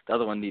 and the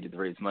other one needed to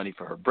raise money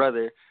for her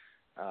brother.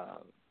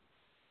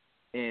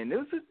 And it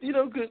was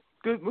a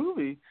good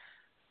movie,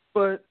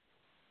 but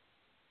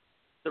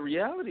the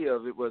reality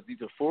of it was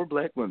these are four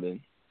black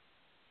women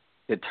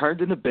that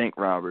turned into bank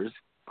robbers,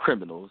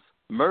 criminals,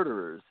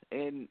 murderers,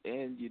 and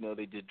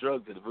they did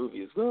drugs in the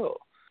movie as well.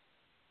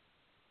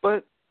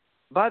 But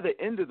by the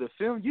end of the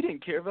film, you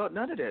didn't care about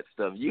none of that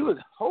stuff. You was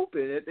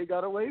hoping that they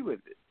got away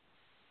with it,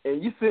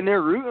 and you sitting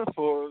there rooting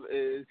for them.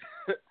 And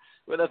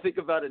when I think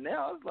about it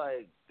now, I was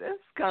like, that's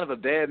kind of a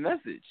bad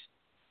message.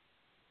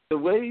 The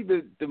way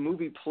the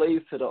movie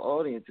plays to the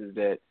audience is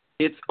that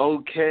it's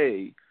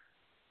okay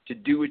to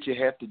do what you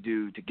have to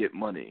do to get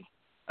money.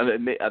 I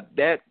mean,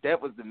 that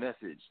was the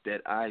message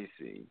that I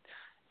seen.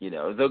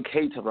 It's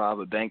okay to rob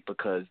a bank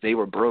because they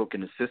were broke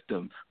and the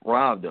system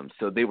robbed them.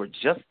 So they were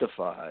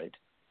justified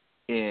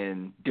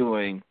in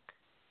doing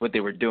what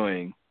they were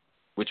doing,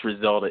 which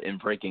resulted in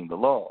breaking the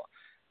law.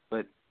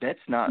 But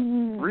that's not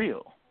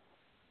real.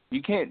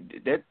 You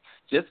can't, that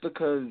just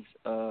because,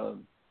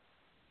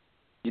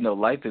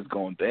 life is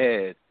going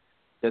bad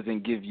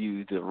doesn't give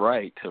you the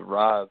right to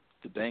rob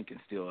the bank and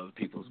steal other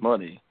people's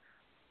money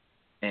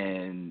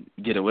and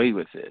get away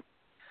with it.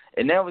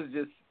 And that was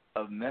just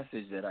a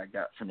message that I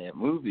got from that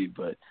movie.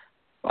 But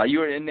while you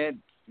were in that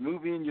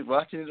movie and you're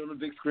watching it on the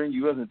big screen,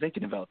 you wasn't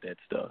thinking about that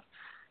stuff.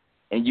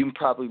 And you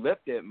probably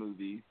left that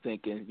movie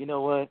thinking, you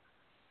know what?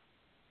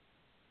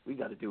 We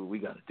got to do what we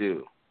got to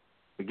do.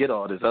 Forget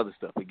all this other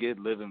stuff. Forget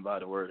living by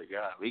the word of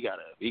God. We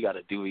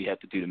gotta do what we have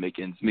to do to make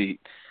ends meet.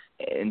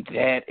 And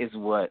that is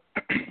what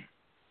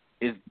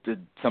is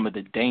some of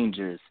the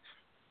dangers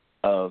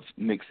of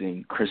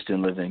mixing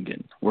Christian living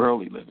and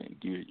worldly living.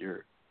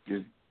 You're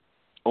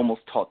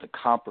almost taught to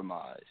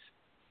compromise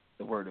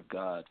the word of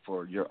God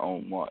for your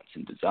own wants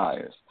and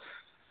desires.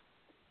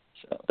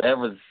 So that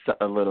was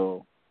a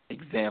little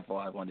example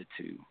I wanted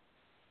to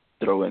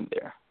throw in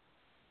there.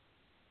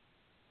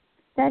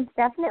 That's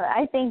definitely,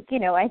 I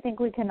think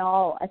we can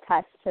all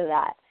attest to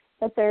that.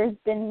 That there's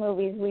been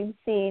movies we've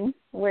seen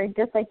where,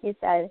 just like you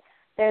said,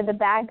 they're the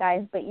bad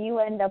guys, but you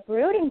end up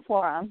rooting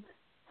for them.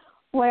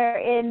 Where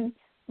in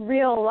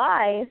real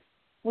life,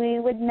 we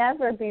would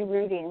never be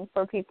rooting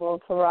for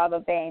people to rob a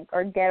bank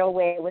or get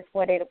away with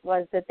what it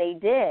was that they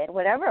did,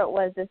 whatever it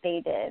was that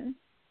they did.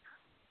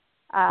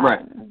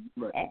 Right.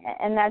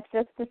 And that's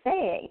just to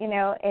say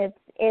it.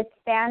 It's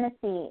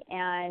fantasy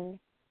and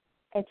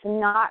it's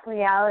not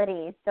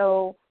reality.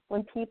 So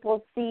when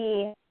people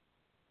see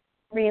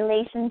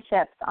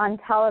relationships on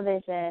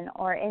television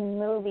or in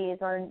movies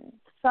or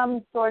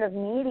some sort of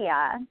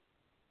media,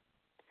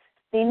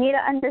 they need to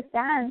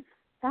understand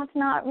that's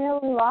not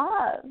really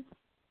love.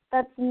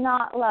 That's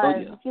not love. Oh,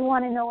 yeah. If you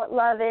want to know what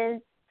love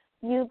is,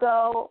 you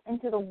go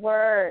into the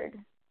Word,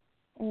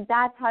 and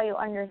that's how you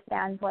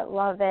understand what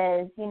love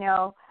is.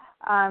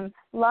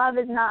 Love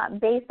is not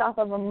based off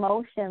of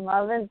emotion.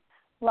 Love is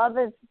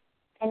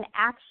an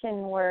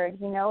action word.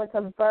 It's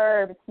a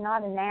verb. It's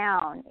not a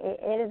noun.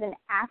 It is an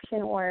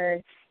action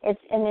word.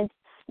 It's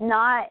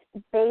not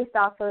based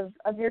off of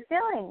your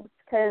feelings,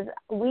 because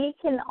we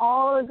can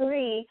all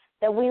agree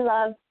that we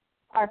love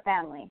our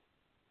family.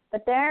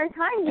 But there are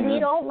times we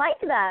don't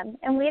like them,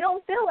 and we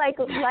don't feel like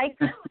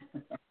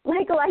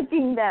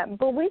liking them,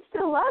 but we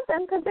still love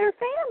them because they're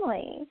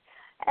family.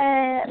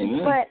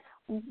 But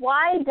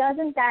why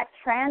doesn't that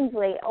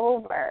translate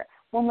over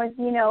when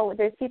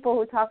there's people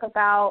who talk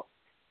about,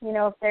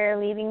 if they're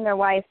leaving their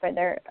wife or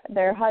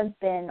their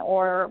husband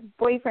or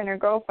boyfriend or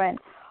girlfriend,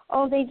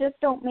 oh, they just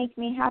don't make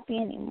me happy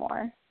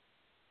anymore.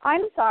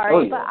 I'm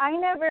sorry, but I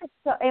never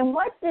saw. In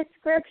what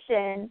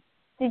description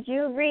did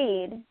you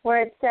read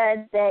where it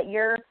said that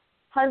your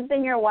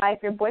husband, your wife,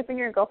 your boyfriend,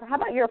 your girlfriend, how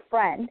about your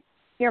friend,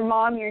 your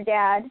mom, your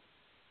dad,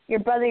 your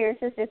brother, your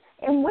sister,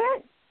 and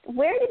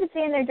where did it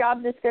say in their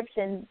job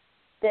description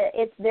that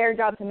it's their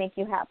job to make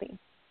you happy?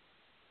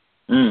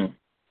 I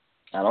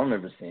don't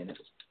remember seeing it.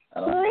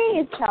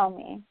 Please tell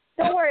me.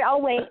 Don't worry,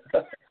 I'll wait.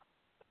 But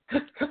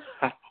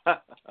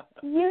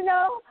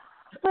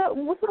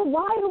so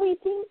why do we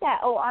think that?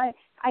 Oh, I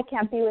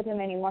can't be with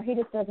him anymore. He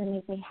just doesn't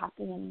make me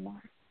happy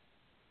anymore.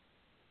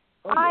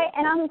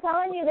 And I'm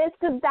telling you this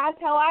because that's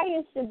how I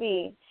used to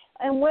be.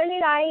 And where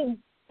did I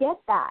get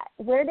that?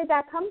 Where did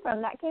that come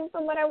from? That came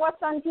from what I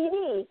watched on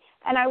TV.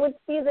 And I would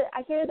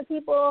I hear the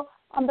people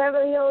on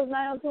Beverly Hills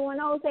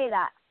 90210 say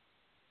that.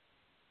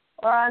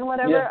 Or on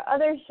whatever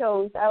other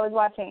shows I was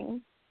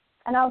watching.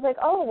 And I was like,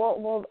 oh,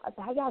 well,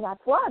 yeah,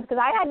 that's love. Because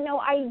I had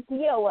no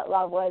idea what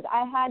love was.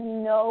 I had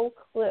no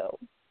clue.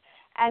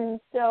 And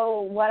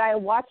so what I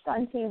watched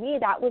on TV,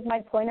 that was my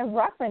point of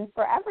reference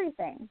for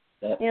everything.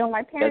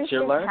 My parents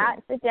just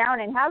sit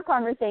down and have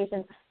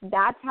conversations.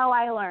 That's how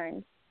I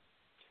learned.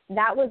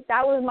 That was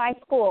my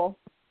school.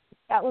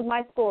 That was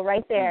my school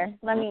right there.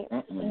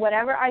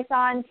 Whatever I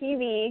saw on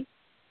TV,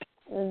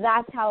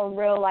 that's how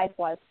real life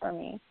was for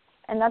me.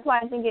 And that's why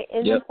I think it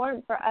is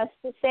important for us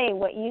to say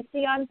what you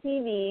see on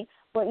TV,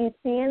 what you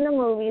see in the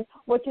movies,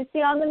 what you see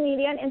on the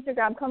media and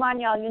Instagram. Come on,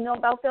 y'all. You know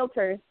about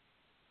filters.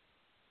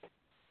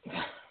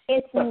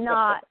 It's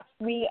not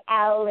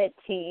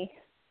reality.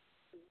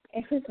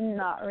 It is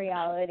not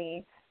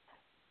reality.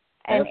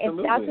 And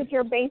Absolutely. if that's what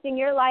you're basing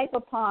your life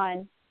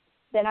upon,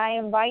 then I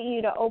invite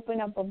you to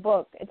open up a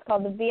book. It's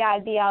called the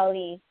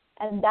BIBLE,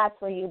 and that's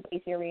where you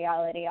base your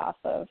reality off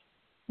of.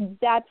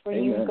 That's where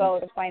you go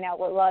to find out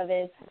what love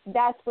is.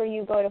 That's where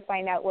you go to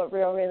find out what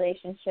real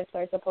relationships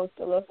are supposed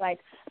to look like.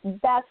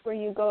 That's where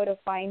you go to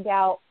find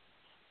out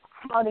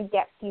how to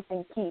get peace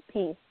and keep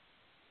peace.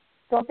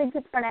 Don't think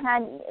it's going to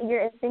hand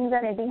things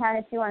going to be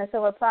handed to you on a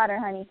silver platter,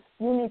 honey.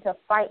 You need to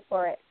fight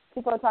for it.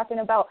 People are talking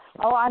about,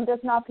 oh, I'm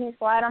just not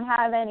peaceful. I don't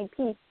have any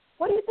peace.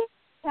 What do you think?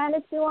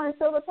 Handed to you on a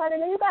silver platter?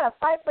 No, you got to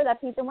fight for that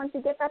peace. And once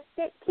you get that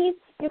peace,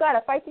 you got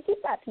to fight to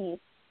keep that peace.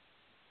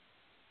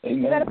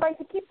 Amen. You got to fight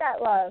to keep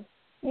that love.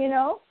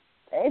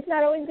 It's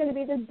not always going to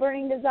be this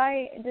burning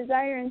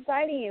desire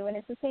inside of you. And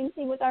it's the same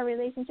thing with our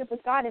relationship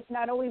with God. It's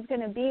not always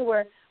going to be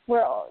where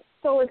we're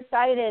so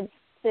excited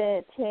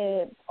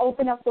to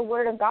open up the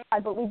Word of God,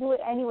 but we do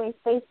it anyway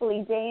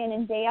faithfully day in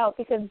and day out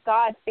because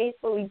God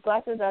faithfully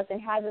blesses us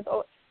and has us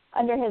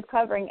under His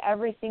covering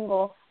every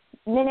single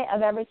minute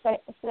of every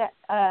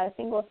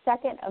single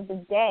second of the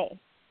day.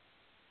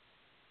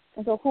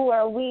 And so who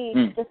are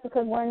we just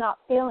because we're not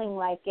feeling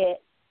like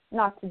it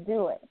not to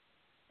do it?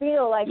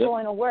 Feel like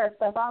going to work,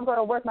 but if I don't go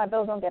to work, my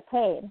bills don't get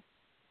paid.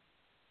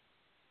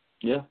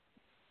 Yeah.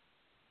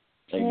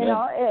 Amen.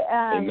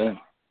 Amen.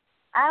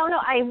 I don't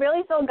know. I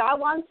really feel God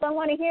wants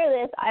someone to hear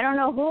this. I don't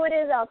know who it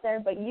is out there,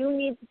 but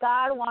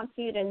God wants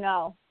you to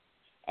know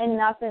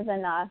enough is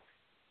enough.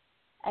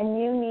 And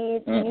you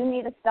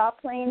need to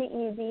stop playing it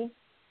easy,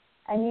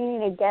 and you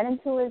need to get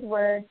into His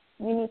Word.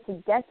 You need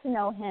to get to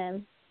know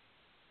Him.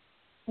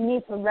 You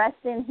need to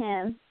rest in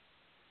Him.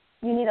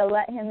 You need to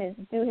let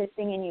Him do His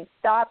thing, and you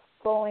stop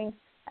going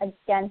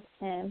against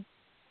Him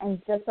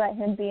and just let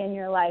Him be in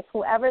your life.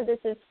 Whoever this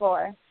is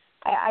for,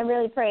 I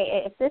really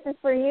pray. If this is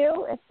for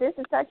you, if this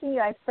is touching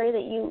you, I pray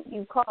that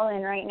you call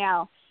in right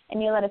now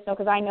and you let us know,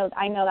 because I know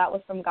that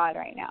was from God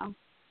right now.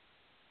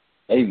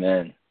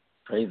 Amen.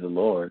 Praise the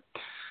Lord.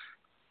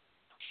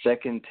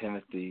 2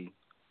 Timothy,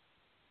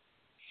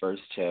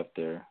 1st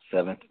chapter,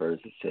 7th verse,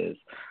 it says,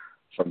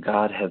 "For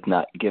God hath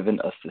not given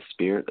us the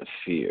spirit of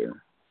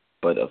fear,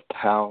 but of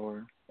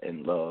power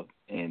and love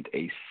and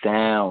a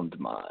sound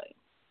mind."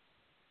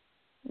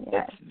 Yes.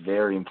 That's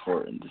very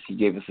important. He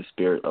gave us a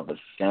spirit of a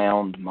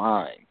sound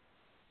mind.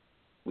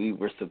 We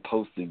were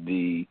supposed to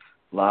be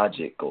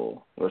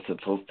logical. We're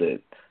supposed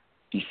to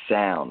be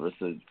sound. We're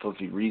supposed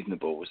to be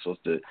reasonable. We're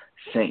supposed to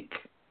think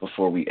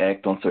before we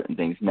act on certain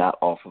things, not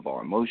off of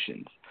our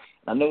emotions.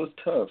 I know it's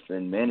tough,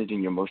 and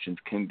managing your emotions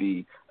can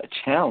be a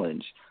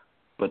challenge,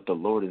 but the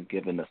Lord has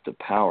given us the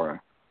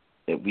power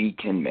that we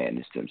can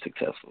manage them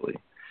successfully.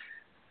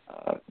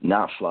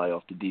 Not fly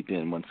off the deep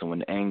end when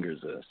someone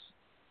angers us,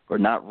 or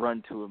not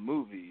run to a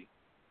movie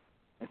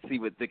and see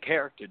what the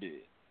character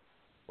did,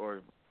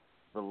 or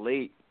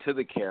relate to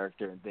the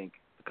character and think,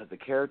 because the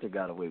character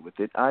got away with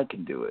it, I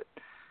can do it.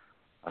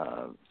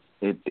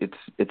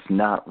 It's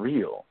not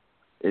real.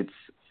 It's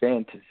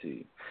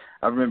fantasy.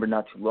 I remember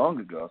not too long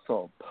ago, I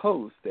saw a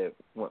post that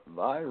went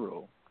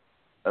viral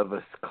of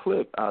a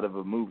clip out of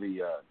a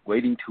movie,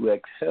 Waiting to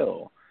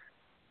Exhale,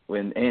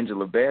 when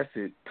Angela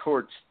Bassett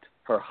torched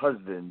her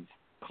husband's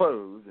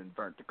clothes and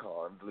burnt the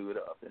car and blew it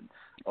up. And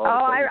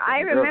I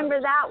remember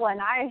that one.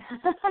 I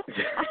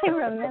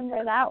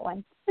remember that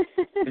one.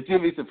 But you'll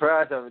be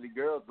surprised how many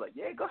girls like,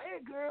 yeah, go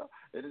ahead, girl.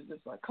 And it's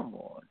just like, come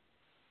on.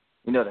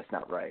 You know that's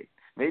not right.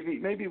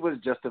 Maybe it was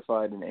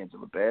justified in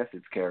Angela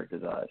Bassett's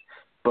character's eyes,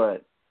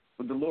 but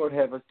would the Lord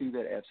have us do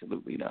that?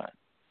 Absolutely not.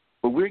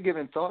 But we're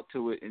giving thought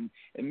to it, and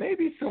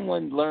maybe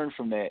someone learned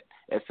from that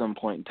at some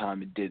point in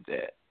time and did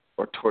that,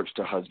 or torched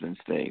her husband's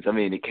things. I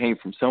mean, it came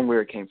from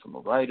somewhere. It came from a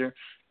writer.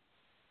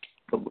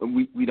 But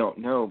we don't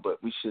know,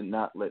 but we should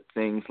not let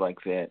things like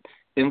that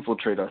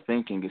infiltrate our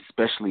thinking,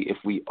 especially if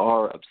we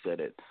are upset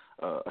at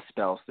a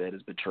spouse that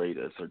has betrayed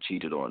us or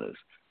cheated on us.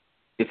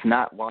 It's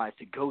not wise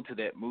to go to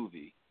that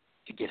movie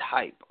to get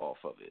hype off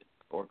of it,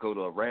 or go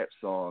to a rap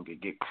song and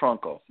get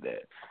crunk off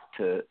that.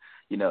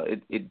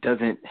 It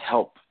doesn't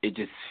help. It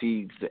just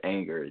feeds the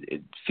anger.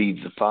 It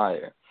feeds the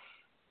fire,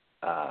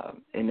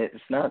 and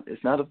it's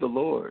not of the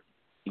Lord.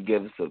 He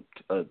gives us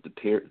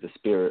the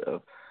spirit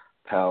of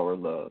power,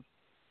 love,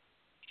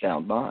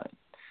 sound mind.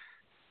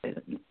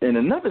 And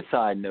another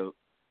side note,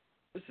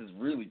 this is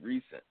really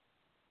recent.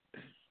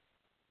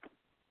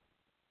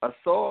 I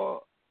saw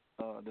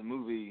the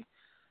movie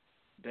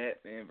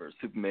Batman vs.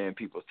 Superman.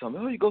 People tell me,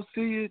 "Oh, you go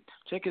see it,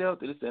 check it out,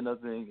 this, that, and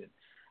other thing."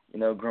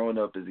 And growing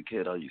up as a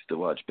kid, I used to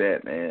watch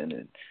Batman,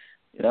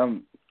 and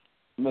I'm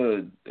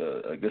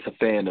I guess a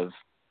fan of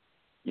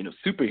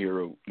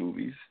superhero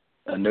movies.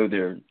 I know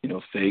they're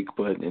fake,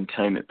 but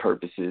entertainment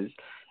purposes.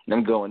 And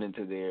I'm going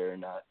into there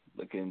not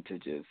looking to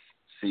just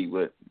see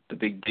what the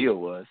big deal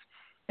was.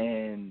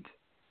 And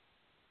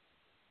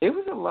it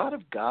was a lot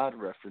of God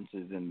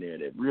references in there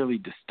that really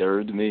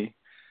disturbed me.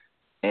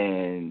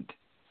 And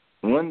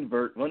one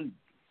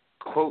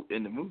quote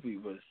in the movie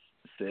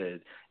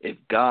said, "If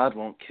God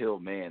won't kill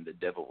man, the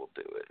devil will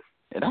do it."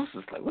 And I was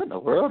just like, what in the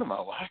world am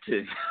I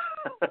watching?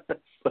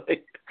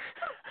 Like,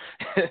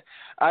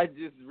 I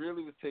just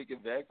really was taken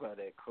back by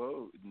that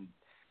quote.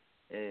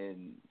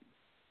 And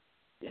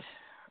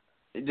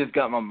it just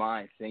got my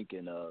mind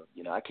thinking of,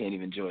 I can't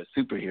even enjoy a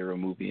superhero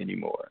movie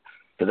anymore,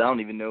 because I don't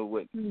even know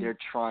what they're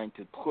trying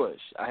to push.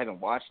 I haven't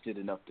watched it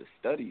enough to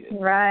study it.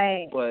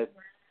 Right. But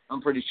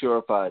I'm pretty sure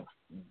if I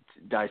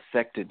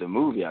dissected the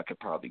movie, I could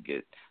probably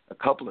get a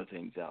couple of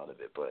things out of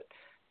it. But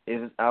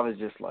I was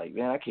just like,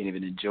 man, I can't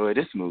even enjoy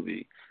this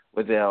movie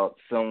without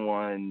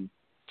someone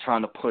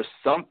trying to push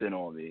something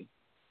on me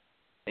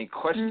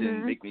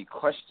and make me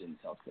question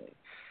something.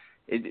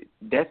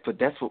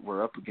 That's what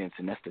we're up against,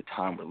 and that's the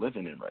time we're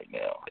living in right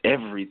now.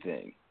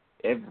 Everything.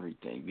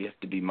 We have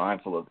to be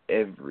mindful of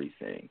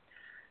everything.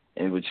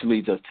 And which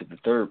leads us to the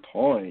third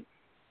point.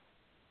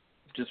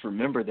 Just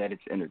remember that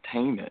it's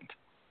entertainment.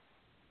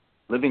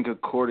 Living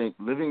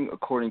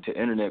according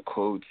to internet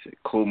quotes,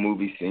 cool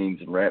movie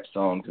scenes, and rap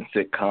songs and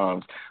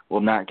sitcoms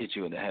will not get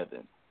you into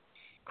heaven.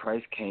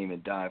 Christ came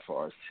and died for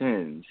our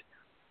sins,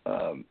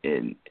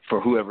 and for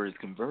whoever is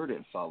converted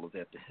and follows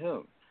after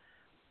him.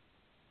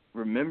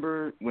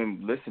 Remember,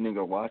 when listening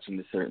or watching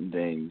to certain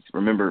things,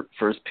 remember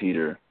 1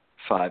 Peter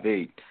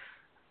 5:8.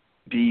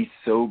 Be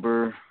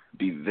sober,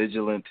 be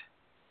vigilant,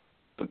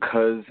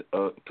 because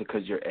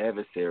your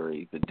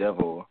adversary, the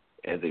devil,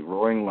 as a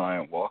roaring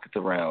lion, walketh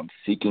around,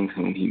 seeking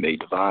whom he may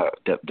devour.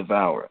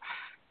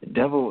 The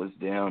devil is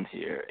down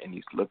here, and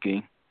he's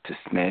looking to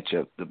snatch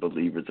up the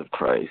believers of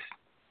Christ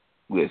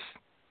with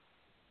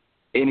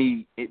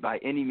by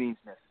any means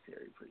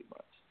necessary, pretty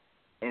much.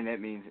 And that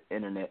means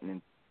internet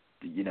and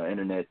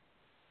internet,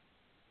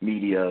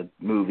 media,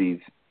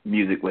 movies,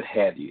 music, what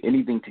have you.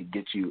 Anything to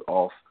get you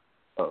off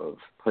of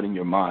putting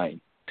your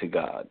mind to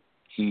God.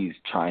 He's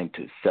trying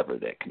to sever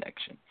that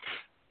connection.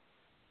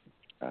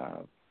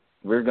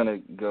 We're going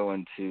to go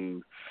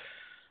into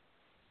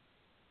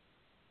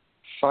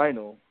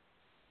final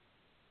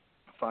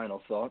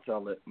thoughts.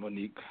 I'll let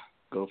Monique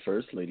go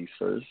first, ladies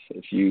first.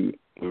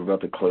 We're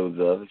about to close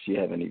up. If you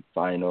have any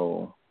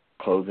final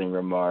closing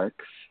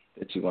remarks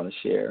that you want to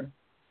share.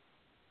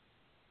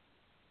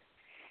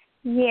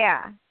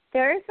 Yeah,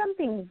 there is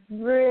something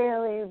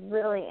really,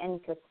 really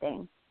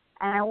interesting,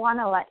 and I want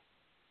to let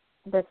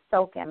this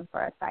soak in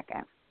for a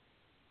second.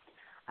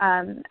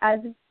 As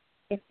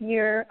if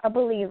you're a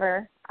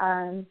believer,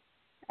 and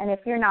if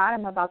you're not,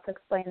 I'm about to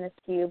explain this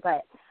to you,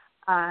 but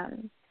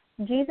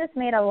Jesus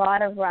made a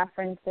lot of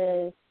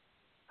references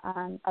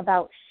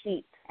about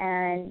sheep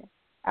and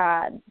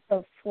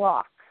the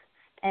flock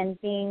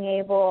and being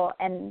able,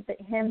 and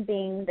him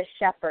being the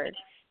shepherd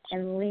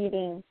and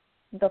leading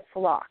the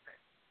flock.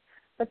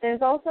 But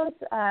there's also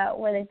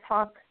where they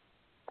talk,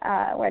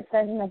 where it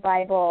says in the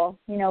Bible,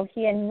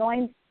 he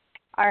anoints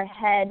our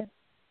head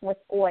with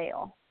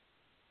oil.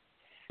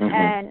 Mm-hmm.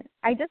 And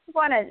I just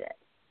want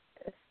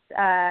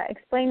to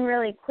explain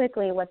really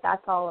quickly what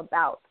that's all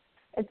about.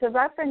 It's a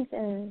reference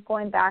in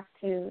going back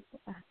to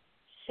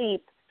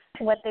sheep.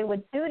 What they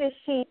would do to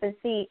sheep is,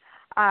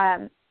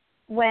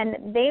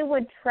 when they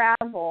would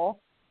travel,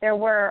 there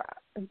were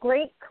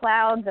great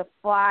clouds of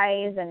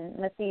flies and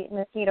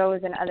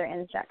mosquitoes and other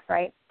insects,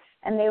 right?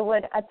 And they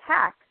would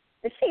attack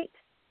the sheep.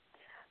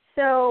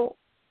 So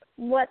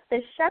what the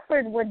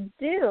shepherd would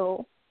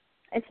do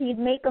is he'd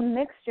make a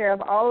mixture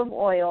of olive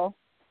oil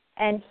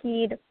and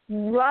he'd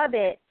rub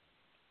it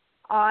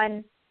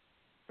on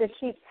the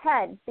sheep's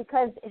head,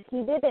 because if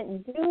he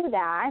didn't do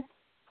that,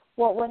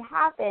 what would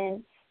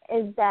happen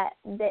is that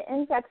the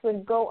insects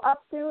would go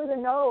up through the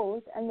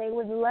nose and they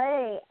would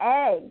lay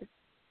eggs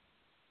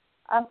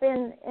up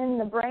in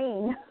the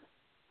brain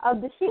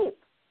of the sheep.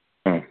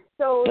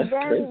 So that's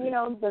then, crazy.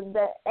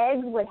 The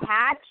eggs would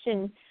hatch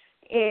and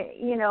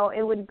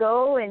it would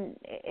go and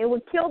it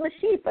would kill the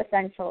sheep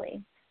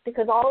essentially,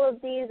 because all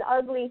of these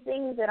ugly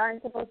things that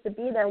aren't supposed to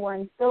be there were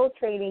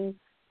infiltrating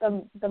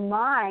the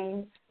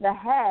mind, the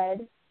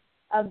head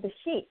of the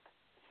sheep.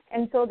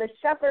 And so the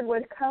shepherd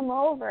would come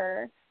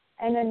over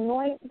and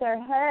anoint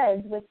their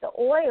heads with the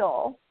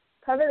oil,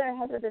 cover their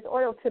heads with this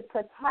oil to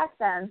protect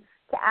them,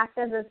 to act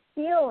as a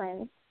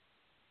sealant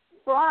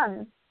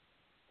from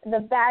the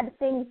bad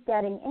things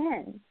getting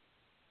in.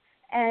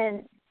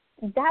 And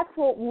that's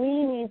what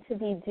we need to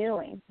be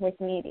doing with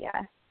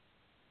media.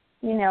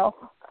 The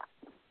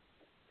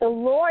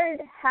Lord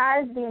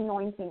has the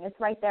anointing. It's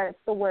right there.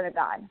 It's the Word of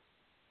God.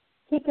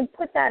 He can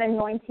put that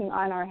anointing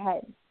on our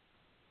heads.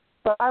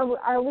 But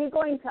are we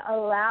going to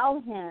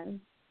allow him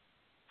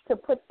to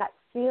put that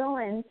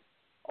sealant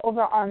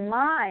over our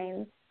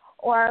minds,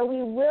 or are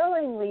we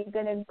willingly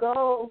going to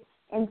go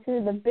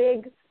into the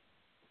big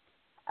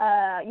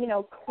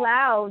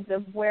clouds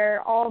of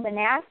where all the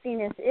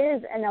nastiness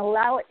is and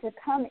allow it to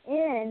come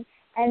in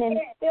and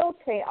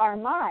infiltrate our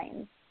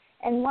minds?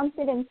 And once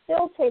it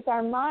infiltrates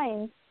our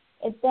minds,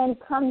 it then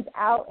comes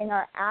out in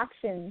our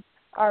actions,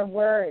 our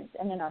words,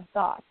 and in our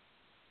thoughts.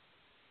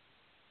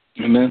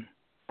 Amen.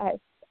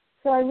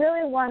 So I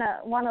really want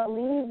to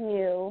leave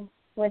you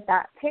with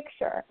that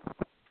picture.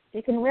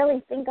 You can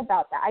really think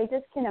about that. I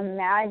just can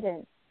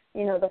imagine,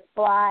 the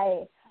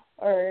fly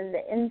or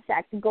the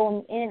insect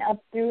going in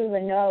up through the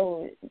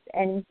nose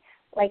and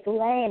like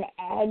laying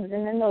eggs,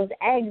 and then those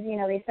eggs,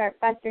 they start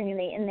festering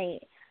and they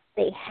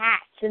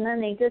hatch, and then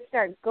they just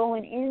start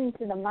going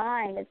into the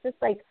mind. It's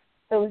just like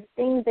those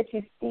things that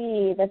you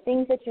see, the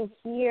things that you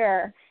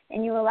hear,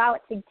 and you allow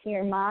it to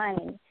your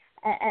mind,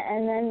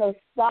 and then those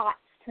thoughts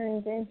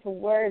turns into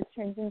words,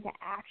 turns into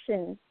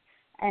actions,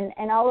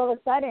 and all of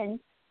a sudden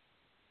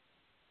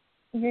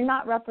you're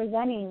not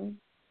representing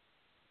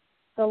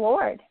the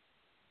Lord.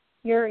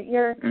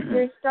 You're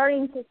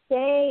starting to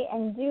say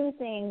and do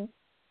things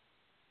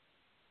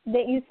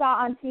that you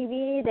saw on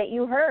TV, that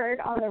you heard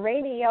on the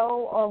radio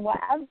or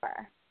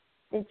whatever,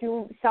 that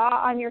you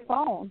saw on your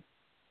phone.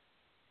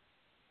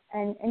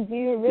 And do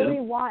you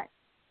really want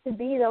to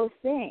be those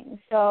things?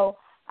 So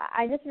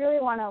I just really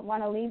want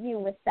to leave you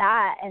with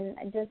that, and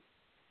just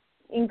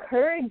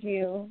encourage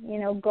you,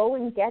 go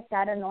and get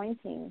that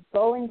anointing.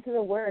 Go into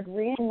the Word,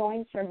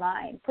 re-anoint your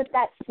mind. Put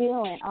that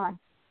sealant on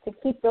to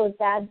keep those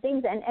bad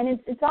things. And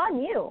it's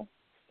on you.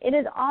 It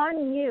is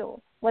on you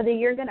whether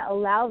you're going to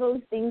allow those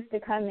things to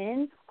come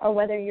in or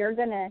whether you're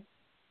going to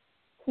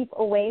keep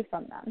away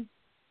from them.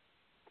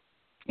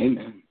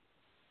 Amen.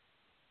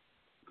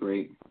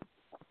 Great.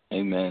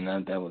 Amen.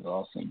 That was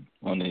awesome.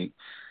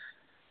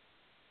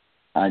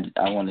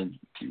 I wanted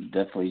to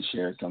definitely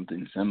share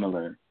something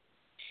similar.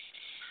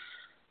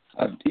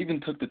 I even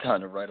took the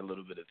time to write a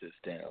little bit of this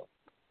down.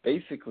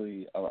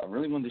 Basically, I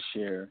really wanted to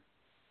share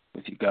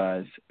with you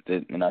guys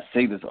that, and I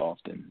say this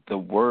often, the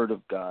Word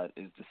of God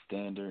is the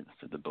standard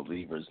for the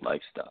believer's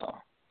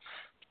lifestyle.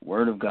 The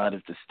Word of God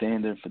is the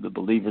standard for the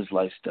believer's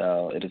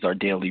lifestyle. It is our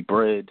daily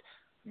bread,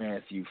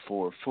 Matthew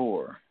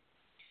 4:4.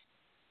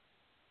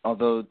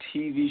 Although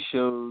TV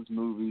shows,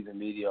 movies, and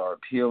media are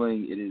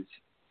appealing, it is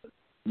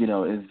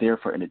there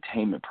for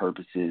entertainment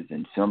purposes,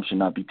 and film should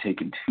not be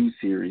taken too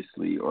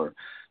seriously, or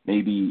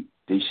maybe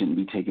they shouldn't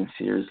be taken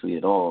seriously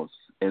at all.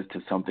 as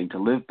to something to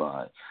live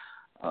by.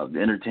 The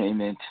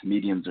entertainment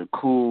mediums are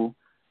cool,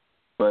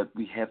 but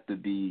we have to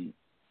be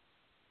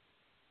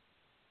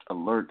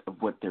alert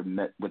of what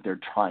they're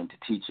trying to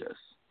teach us,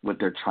 what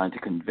they're trying to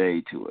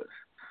convey to us.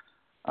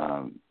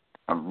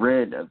 I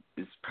read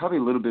it's probably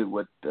a little bit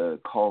what the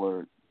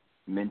caller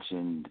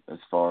mentioned as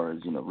far as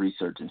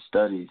research and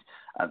studies.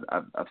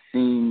 I've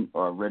seen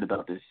or read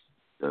about this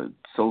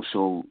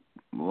social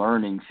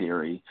learning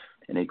theory,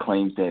 and it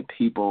claims that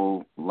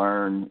people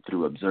learn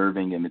through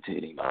observing,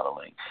 imitating,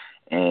 modeling,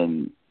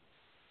 and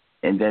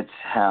that's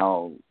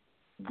how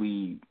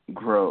we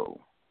grow,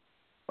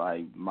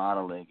 by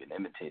modeling and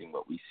imitating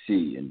what we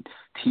see. And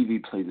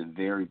TV plays a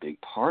very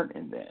big part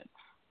in that.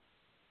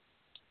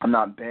 I'm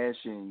not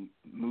bashing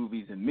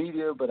movies and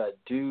media, but I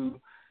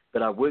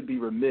would be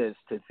remiss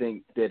to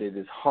think that it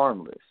is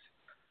harmless.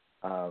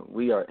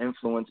 We are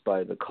influenced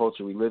by the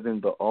culture we live in,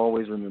 but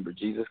always remember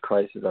Jesus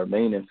Christ is our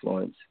main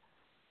influence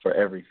for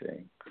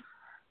everything.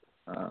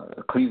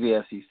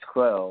 Ecclesiastes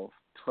 12,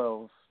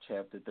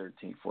 chapter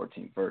 13,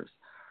 14 verse.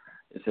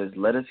 It says,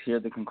 "Let us hear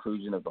the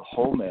conclusion of the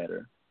whole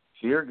matter.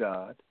 Fear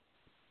God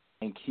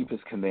and keep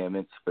his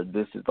commandments, for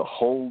this is the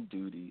whole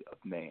duty of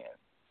man.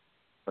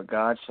 For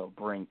God shall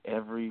bring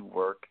every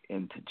work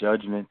into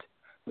judgment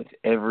with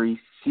every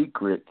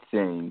secret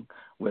thing,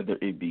 whether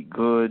it be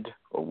good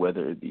or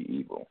whether it be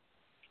evil."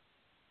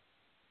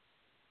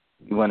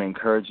 We want to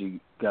encourage you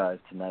guys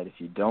tonight, if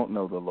you don't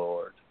know the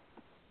Lord,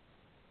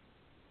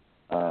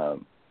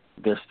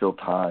 there's still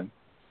time.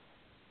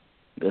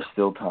 There's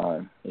still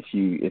time. If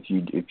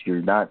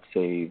you're not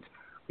saved,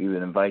 we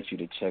would invite you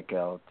to check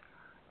out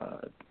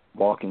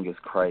Walking as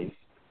Christ,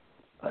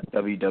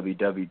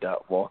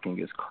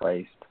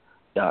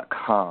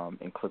 www.walkingaschrist.com,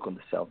 and click on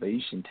the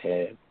Salvation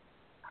tab.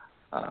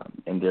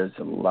 And there's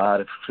a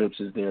lot of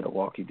scriptures there to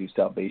walk you through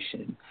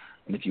salvation.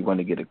 And if you want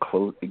to get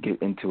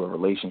into a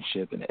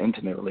relationship, an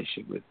intimate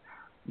relationship with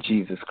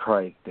Jesus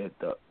Christ, that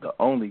the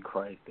only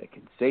Christ that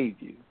can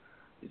save you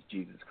is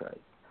Jesus Christ.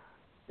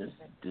 There's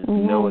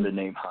no other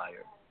name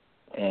higher.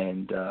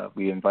 And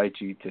we invite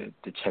you to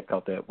check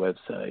out that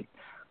website.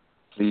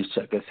 Please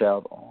check us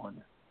out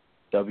on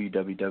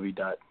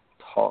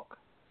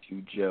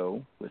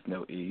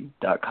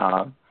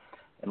www.talktojoe.com,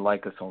 and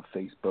like us on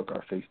Facebook,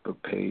 our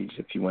Facebook page,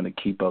 if you want to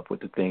keep up with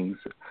the things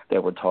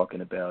that we're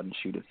talking about, and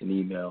shoot us an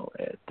email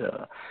at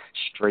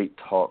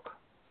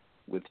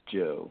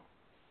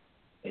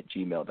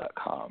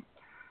straighttalkwithjoe@gmail.com.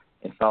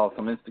 And follow us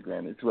on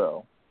Instagram as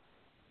well,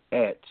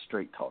 at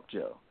Straight Talk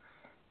Joe.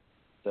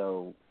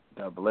 So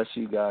God bless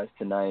you guys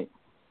tonight.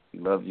 We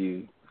love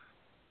you.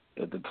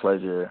 It's a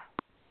pleasure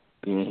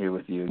being here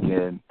with you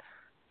again.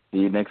 See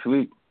you next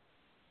week.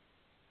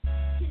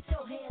 Get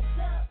your hands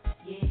up,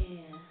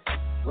 yeah.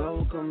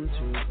 Welcome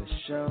to the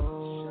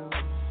show.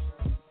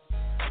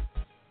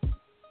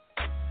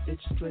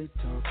 It's Straight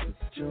Talk with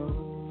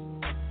Joe.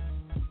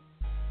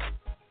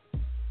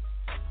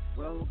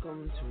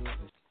 Welcome to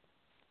the